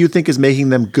 What do you think is making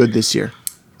them good this year?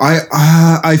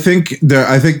 I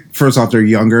think first off, they're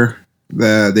younger.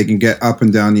 They can get up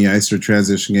and down the ice. Their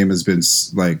transition game has been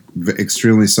like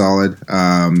extremely solid.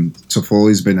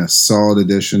 Toffoli's been a solid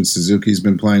addition. Suzuki's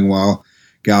been playing well.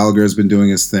 Gallagher's been doing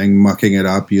his thing, mucking it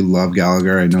up. You love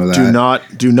Gallagher, I know that.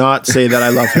 Do not say that I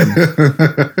love him.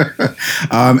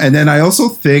 And then I also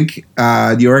think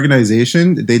the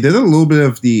organization, they did a little bit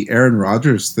of the Aaron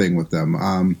Rodgers thing with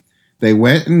them. They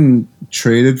went and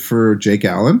traded for Jake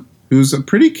Allen, who's a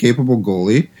pretty capable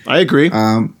goalie. I agree.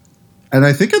 And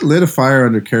I think it lit a fire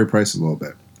under Carey Price a little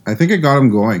bit. I think it got him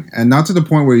going. And not to the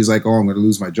point where he's like, I'm going to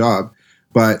lose my job.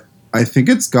 But I think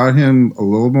it's got him a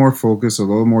little more focused, a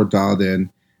little more dialed in.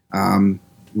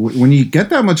 When you get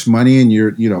that much money and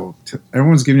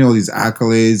everyone's giving you all these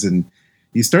accolades and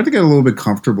you start to get a little bit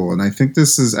comfortable. And I think the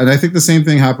same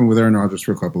thing happened with Aaron Rodgers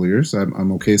for a couple of years.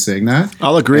 I'm okay saying that.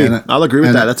 I'll agree. I'll agree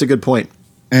with that. That's a good point.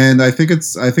 And I think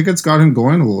it's got him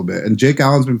going a little bit. And Jake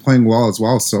Allen's been playing well as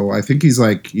well. So I think he's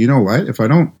like, you know what? If I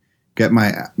don't get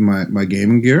my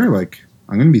gaming gear, like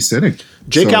I'm going to be sitting.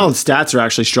 Jake Allen's stats are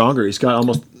actually stronger. He's got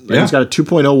he's got a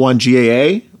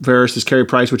 2.01 GAA versus Carey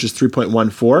Price, which is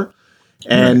 3.14.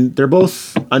 And they're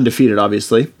both undefeated,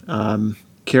 obviously.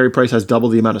 Carey Price has double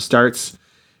the amount of starts.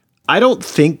 I don't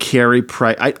think Carey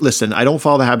Price... I don't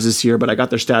follow the Habs this year, but I got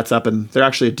their stats up, and they're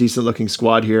actually a decent-looking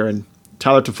squad here. And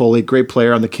Tyler Toffoli, great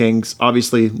player on the Kings,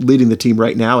 obviously leading the team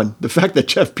right now. And the fact that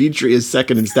Jeff Petrie is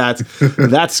second in stats,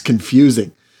 that's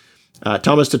confusing.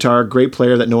 Thomas Tatar, great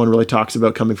player that no one really talks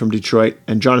about coming from Detroit.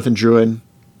 And Jonathan Drouin,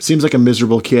 seems like a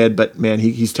miserable kid, but man,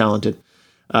 he's talented.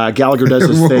 Gallagher does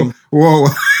his thing. Whoa.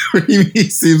 What do you mean he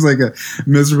seems like a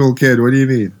miserable kid? What do you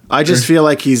mean? I just feel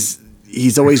like he's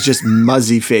always just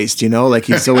muzzy faced, like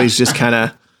he's always just kind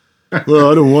of,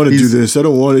 well, I don't want to do this. I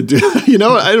don't want to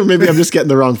do, maybe I'm just getting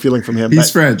the wrong feeling from him.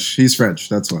 He's French.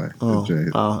 That's why.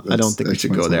 I don't think we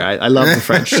should go there. I love the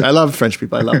French. I love French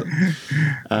people. I love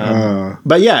them.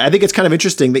 But yeah, I think it's kind of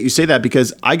interesting that you say that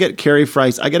because I get Carey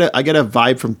Price. I get a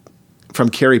vibe from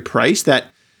Carey Price that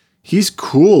he's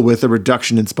cool with a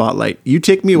reduction in spotlight. You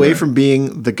take me away from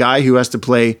being the guy who has to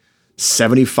play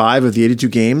 75 of the 82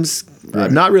 games.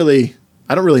 Right.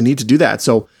 I don't really need to do that.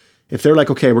 So if they're like,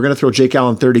 okay, we're going to throw Jake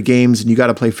Allen 30 games and you got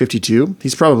to play 52,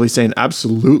 he's probably saying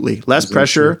absolutely. Less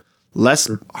pressure, less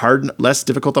hard, less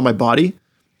difficult on my body.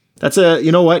 That's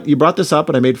you know what? You brought this up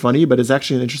and I made fun of you, but it's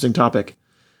actually an interesting topic.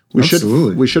 We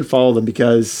should follow them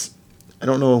because I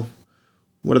don't know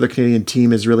what other Canadian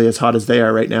team is really as hot as they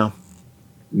are right now.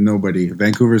 Nobody.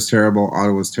 Vancouver's terrible.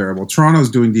 Ottawa's terrible.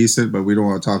 Toronto's doing decent, but we don't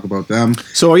want to talk about them.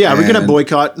 So yeah, we're gonna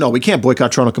boycott. No, we can't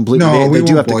boycott Toronto completely. No, we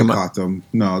do won't have to boycott them.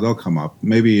 No, they'll come up.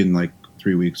 Maybe in like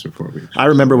 3 weeks or 4 weeks. I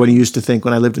remember when you used to think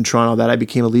when I lived in Toronto that I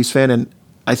became a Leafs fan, and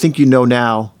I think you know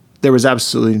now there was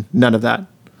absolutely none of that.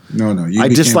 No. I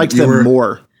disliked them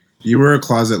more. You were a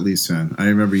closet Leafs fan. I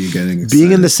remember you getting excited.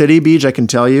 Being in the city, Beach, I can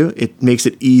tell you, it makes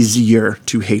it easier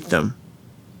to hate them.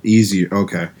 Easier,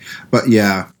 okay, but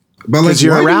yeah, but like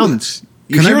you're around.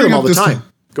 You hear them all the time.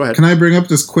 Go ahead. Can I bring up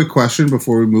this quick question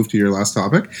before we move to your last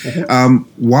topic?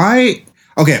 Why?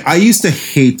 Okay, I used to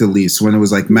hate the Leafs when it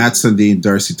was like Matt Sundin,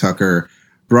 Darcy Tucker,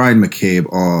 Brian McCabe.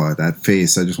 Oh, that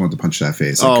face! I just wanted to punch that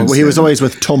face. Oh, well, he was always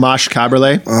with Tomas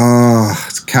Kaberle. Oh,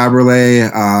 it's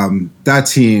Kaberle. That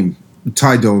team,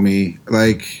 Ty Domi.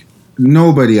 Like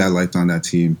nobody I liked on that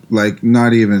team. Like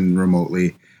not even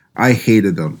remotely. I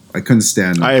hated them. I couldn't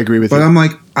stand them. I agree with you. But I'm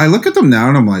like, I look at them now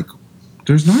and I'm like,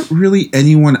 there's not really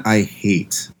anyone I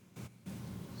hate.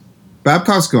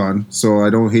 Babcock's gone, so I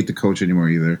don't hate the coach anymore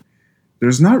either.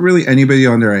 There's not really anybody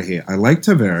on there I hate. I like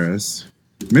Tavares.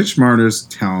 Mitch Marner's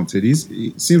talented. He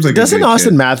seems like Doesn't a great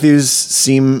Austin kid. Matthews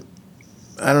seem,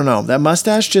 I don't know, that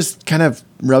mustache just kind of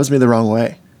rubs me the wrong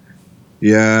way.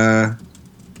 Yeah.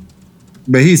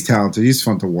 But he's talented. He's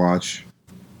fun to watch.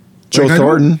 Joe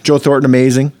Thornton,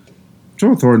 amazing.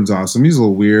 Joe Thornton's awesome. He's a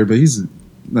little weird, but he's fun.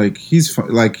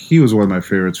 Like he was one of my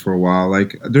favorites for a while.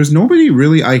 Like there's nobody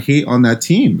really I hate on that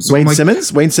team. So Wayne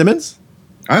Simmons?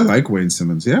 I like Wayne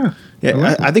Simmons. Yeah.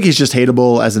 I think he's just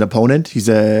hateable as an opponent. He's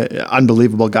an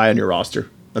unbelievable guy on your roster.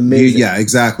 Amazing. Yeah,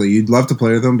 exactly. You'd love to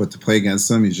play with him, but to play against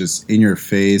him, he's just in your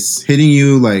face, hitting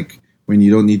you like when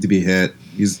you don't need to be hit.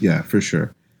 For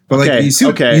sure. But okay,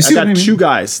 I got two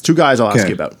guys. Two guys I'll ask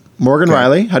you about. Morgan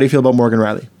Riley. How do you feel about Morgan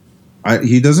Riley?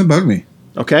 He doesn't bug me.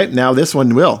 Okay, now this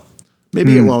one will.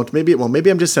 Maybe it won't. Maybe it won't. Maybe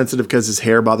I'm just sensitive because his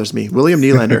hair bothers me. William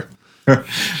Nylander.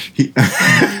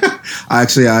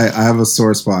 Actually, I have a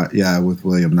sore spot, with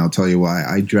William, and I'll tell you why.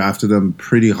 I drafted him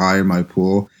pretty high in my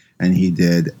pool, and he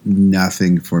did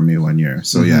nothing for me 1 year.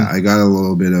 So, I got a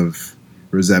little bit of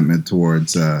resentment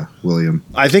towards William.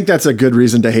 I think that's a good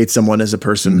reason to hate someone as a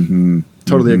person.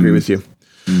 Totally agree with you.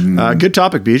 Good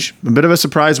topic, Beach. A bit of a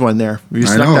surprise one there. You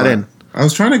snuck that in. I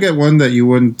was trying to get one that you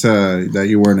weren't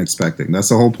expecting. That's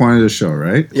the whole point of the show,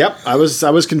 right? Yep. I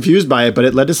was confused by it, but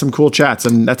it led to some cool chats,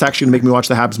 and that's actually going to make me watch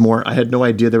the Habs more. I had no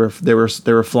idea they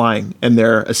were flying, and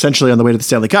they're essentially on the way to the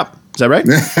Stanley Cup. Is that right?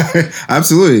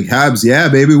 Absolutely. Habs, yeah,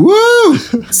 baby. Woo!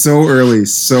 So early.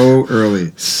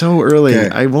 Okay.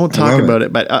 I won't talk about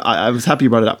it, but I was happy you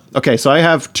brought it up. Okay, so I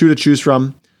have two to choose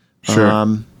from. Sure.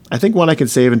 I think one I can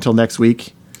save until next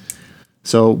week.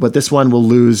 So, but this one will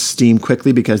lose steam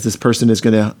quickly because this person is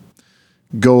going to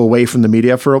go away from the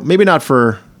media for maybe not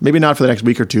for the next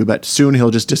week or two, but soon he'll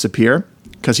just disappear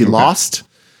because he lost.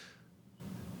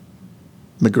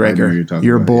 McGregor,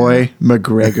 your boy,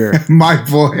 McGregor. my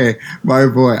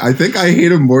boy. I think I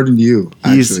hate him more than you.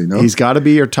 He's got to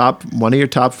be one of your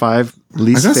top 5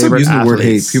 least favorite athletes. The word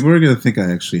hate. People are going to think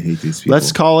I actually hate these people.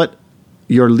 Let's call it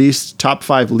your top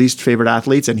 5 least favorite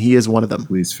athletes, and he is one of them.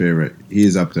 Least favorite. He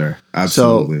is up there.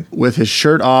 Absolutely. So with his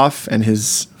shirt off and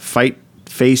his fight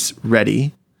face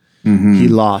ready, he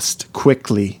lost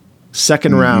quickly.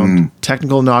 Second round,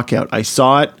 technical knockout. I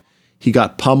saw it. He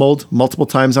got pummeled multiple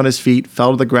times on his feet,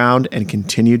 fell to the ground, and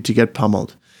continued to get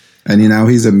pummeled. And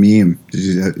he's a meme.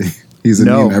 He's a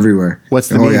meme everywhere. What's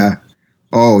the meme? Yeah.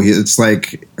 Oh, it's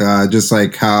like just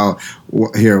like how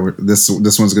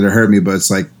this one's gonna hurt me, but it's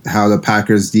like how the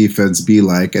Packers defense be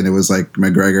like, and it was like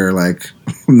McGregor like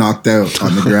knocked out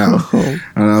on the ground,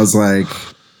 and I was like,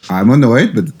 I'm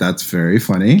annoyed, but that's very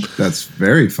funny. That's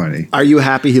very funny. Are you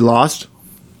happy he lost?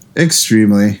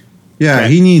 Extremely. Yeah,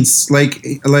 okay. He needs I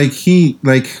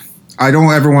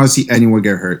don't ever want to see anyone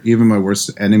get hurt, even my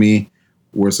worst enemy,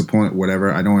 worst opponent,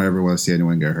 whatever. I don't ever want to see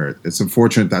anyone get hurt. It's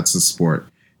unfortunate that's the sport.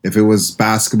 If it was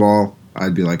basketball,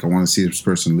 I'd be like, I want to see this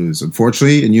person lose.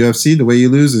 Unfortunately, in UFC, the way you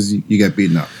lose is you get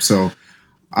beaten up. So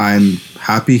I'm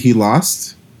happy he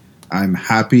lost. I'm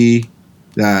happy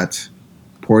that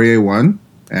Poirier won.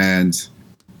 And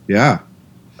yeah,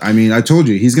 I mean, I told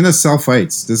you, he's going to sell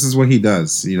fights. This is what he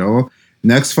does,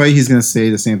 Next fight, he's going to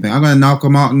say the same thing. I'm going to knock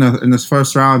him out in this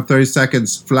first round, 30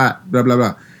 seconds, flat, blah, blah,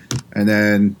 blah. And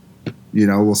then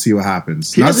we'll see what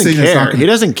happens. He doesn't care. He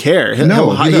doesn't care. He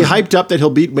hyped up that he'll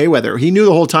beat Mayweather. He knew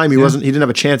the whole time he didn't have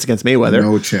a chance against Mayweather.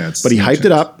 No chance. But he hyped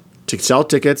it up to sell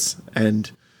tickets, and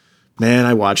man,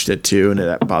 I watched it too, and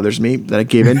that bothers me that I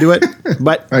gave into it.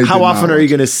 But how often are you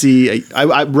going to see?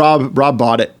 Rob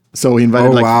bought it, so he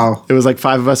invited. It was like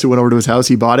 5 of us who went over to his house.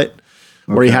 He bought it,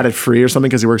 or he had it free or something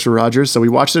because he works for Rogers. So we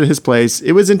watched it at his place.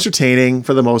 It was entertaining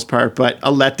for the most part, but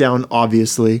a letdown,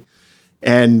 obviously.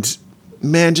 And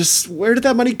man, just where did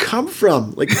that money come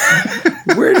from? Like,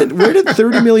 where did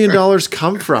 $30 million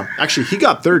come from? Actually, he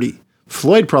got 30.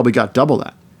 Floyd probably got double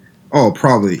that. Oh,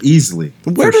 probably easily.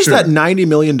 Where does that $90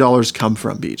 million come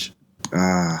from, Beach?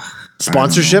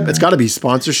 Sponsorship? It's got to be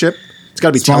sponsorship. It's got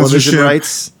to be television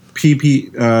rights.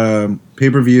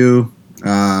 Pay-per-view.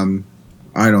 I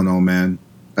don't know, man.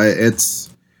 It's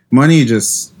money.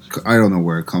 I don't know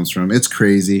where it comes from. It's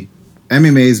crazy.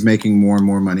 MMA is making more and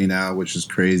more money now, which is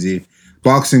crazy.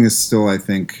 Boxing is still, I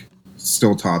think,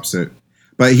 tops it.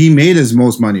 But he made his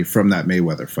most money from that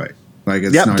Mayweather fight. Like,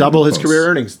 it's not double his career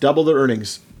earnings. Double the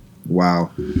earnings. Wow.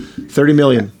 $30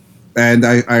 million. And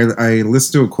I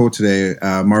listened to a quote today.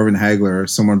 Marvin Hagler,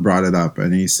 someone brought it up,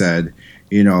 and he said,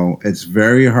 it's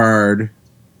very hard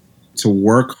to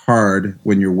work hard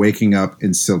when you're waking up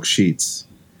in silk sheets.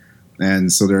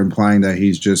 And so they're implying that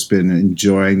he's just been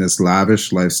enjoying this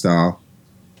lavish lifestyle,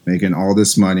 making all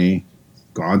this money,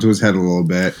 gone to his head a little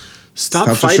bit.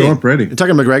 Stop fighting. To show up ready. You're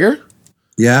talking McGregor?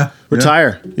 Yeah.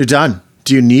 Retire. Yeah. You're done.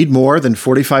 Do you need more than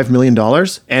 $45 million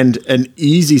and an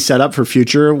easy setup for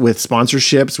future with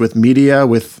sponsorships, with media,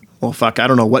 I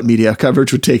don't know what media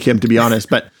coverage would take him, to be honest,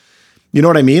 but you know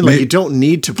what I mean? Like, you don't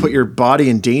need to put your body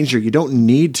in danger. You don't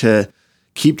need to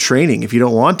keep training if you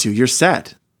don't want to. You're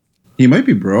set. He might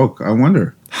be broke. I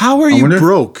wonder. How are you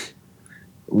broke?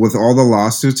 With all the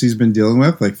lawsuits he's been dealing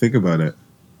with? Like, think about it.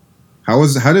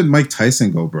 How did Mike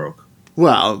Tyson go broke?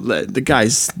 Well, the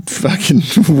guy's fucking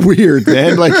weird,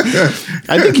 man. Like,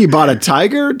 I think he bought a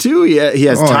tiger too. He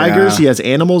has tigers. Yeah. He has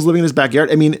animals living in his backyard.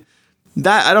 I mean,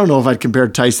 I don't know if I'd compare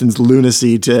Tyson's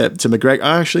lunacy to McGregor.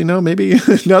 Actually, no, maybe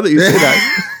now that you say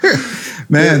that.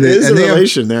 Man, there's a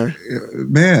relation there.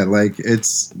 Man, like,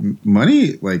 it's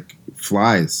money, like,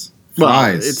 flies.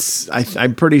 Well,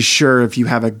 I'm pretty sure if you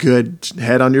have a good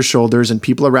head on your shoulders and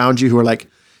people around you who are like,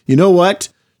 you know what?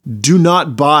 Do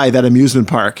not buy that amusement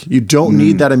park. You don't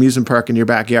need that amusement park in your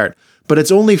backyard. But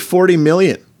it's only $40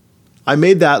 million. I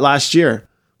made that last year.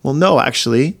 Well, no,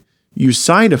 actually, you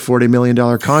signed a $40 million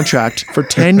contract for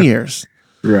 10 years.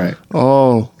 Right.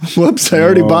 Oh, whoops! I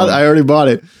already bought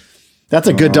it. That's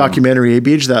a good documentary,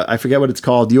 Beach. That I forget what it's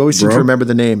called. You always seem to remember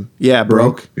the name. Yeah,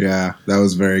 Broke. Yeah, that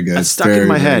was very good. It's stuck in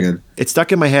my head. Good. It's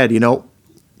stuck in my head.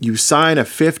 You sign a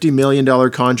 $50 million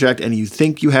contract and you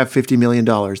think you have $50 million,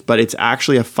 but it's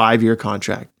actually a 5-year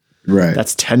contract. Right.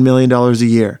 That's $10 million a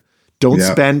year. Don't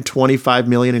spend $25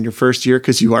 million in your first year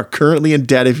because you are currently in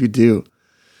debt if you do.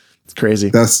 It's crazy.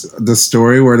 That's the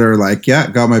story where they're like, yeah,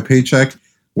 got my paycheck,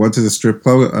 went to the strip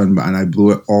club, and I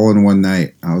blew it all in one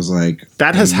night. I was like...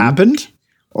 That has happened?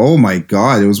 Oh my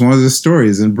God. It was one of the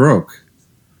stories in Broke.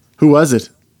 Who was it?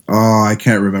 Oh, I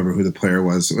can't remember who the player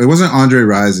was. It wasn't Andre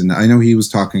Rison. I know he was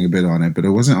talking a bit on it, but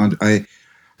it wasn't. I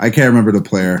can't remember the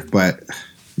player. But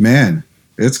man,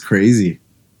 it's crazy.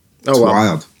 It's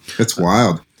wild. It's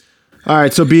wild. All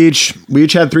right, so Beach, we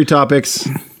each had 3 topics.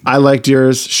 I liked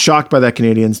yours. Shocked by that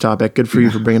Canadians topic. Good for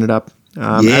you for bringing it up.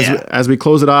 As we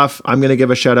close it off, I'm going to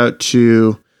give a shout out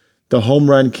to the home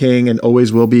run king and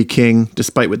always will be king,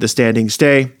 despite what the standings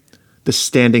say.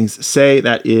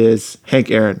 That is Hank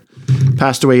Aaron.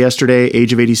 Passed away yesterday,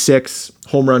 age of 86,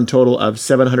 home run total of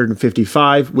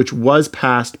 755, which was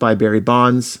passed by Barry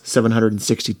Bonds,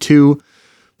 762.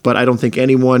 But I don't think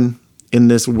anyone in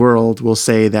this world will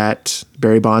say that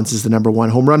Barry Bonds is the number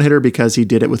 1 home run hitter because he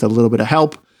did it with a little bit of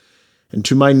help. And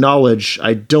to my knowledge,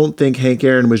 I don't think Hank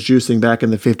Aaron was juicing back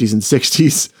in the 50s and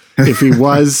 60s. If he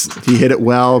was, he hit it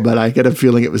well, but I get a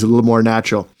feeling it was a little more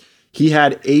natural. He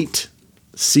had 8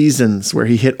 seasons where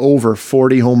he hit over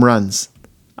 40 home runs.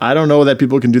 I don't know that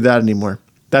people can do that anymore.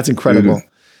 That's incredible.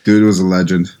 Dude was a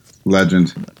legend.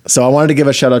 So I wanted to give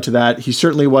a shout out to that. He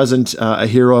certainly wasn't a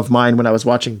hero of mine when I was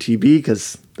watching TV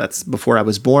because that's before I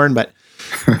was born, but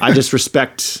I just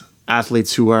respect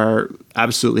athletes who are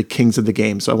absolutely kings of the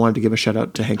game. So I wanted to give a shout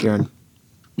out to Hank Aaron.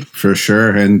 For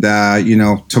sure. And,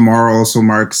 tomorrow also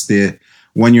marks the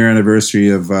 1-year anniversary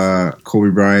of Kobe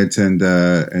Bryant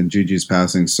and Gigi's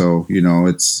passing. So,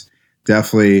 it's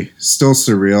definitely still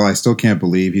surreal. I still can't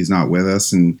believe he's not with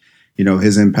us, and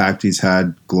his impact he's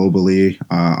had globally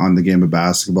on the game of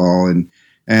basketball, and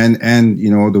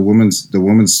the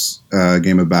women's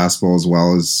game of basketball as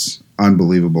well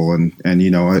unbelievable. And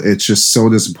it's just so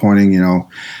disappointing,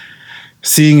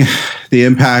 seeing the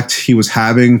impact he was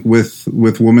having with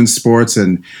women's sports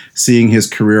and seeing his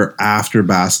career after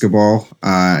basketball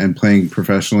and playing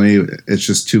professionally. It's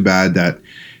just too bad that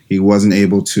he wasn't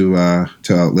able to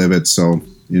outlive it. So,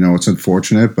 it's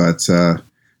unfortunate, but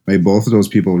may both of those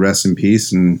people rest in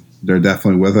peace, and they're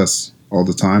definitely with us all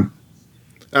the time.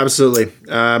 Absolutely.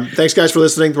 Thanks, guys, for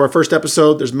listening to our first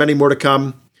episode. There's many more to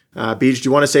come. Beej, do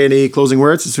you want to say any closing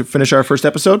words to finish our first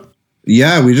episode?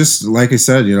 Yeah, we just, like I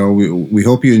said, we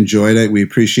hope you enjoyed it. We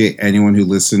appreciate anyone who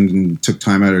listened and took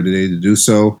time out of their day to do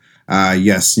so.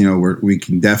 Yes, we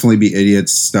can definitely be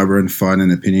idiots, stubborn, fun,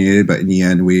 and opinionated, but in the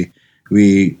end, we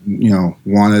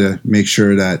wanted to make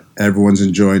sure that everyone's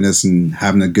enjoying this and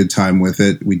having a good time with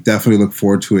it. We definitely look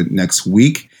forward to it next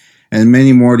week and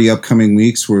many more of the upcoming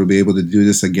weeks where we'll be able to do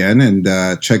this again. And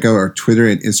check out our Twitter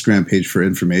and Instagram page for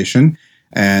information,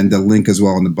 and the link as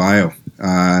well in the bio.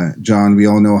 John, we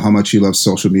all know how much you love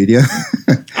social media.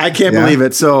 I can't believe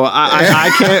it. So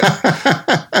I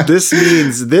can't.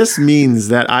 This means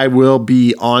that I will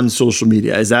be on social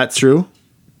media. Is that true?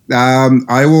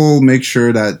 I will make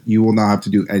sure that you will not have to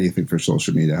do anything for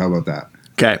social media. How about that?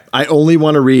 Okay. I only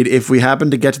want to read, if we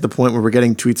happen to get to the point where we're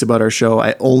getting tweets about our show,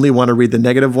 I only want to read the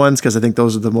negative ones because I think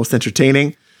those are the most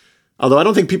entertaining. Although I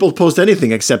don't think people post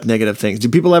anything except negative things. Do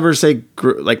people ever say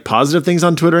positive things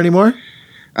on Twitter anymore?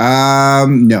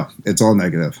 No, it's all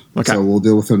negative. Okay. So we'll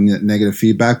deal with some negative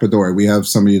feedback, but don't worry, we have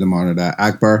somebody to monitor that.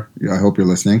 Akbar, I hope you're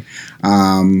listening.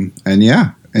 And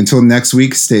yeah, until next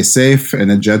week, stay safe,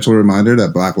 and a gentle reminder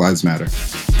that Black Lives Matter.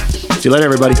 See you later,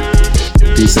 everybody.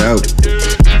 Peace out.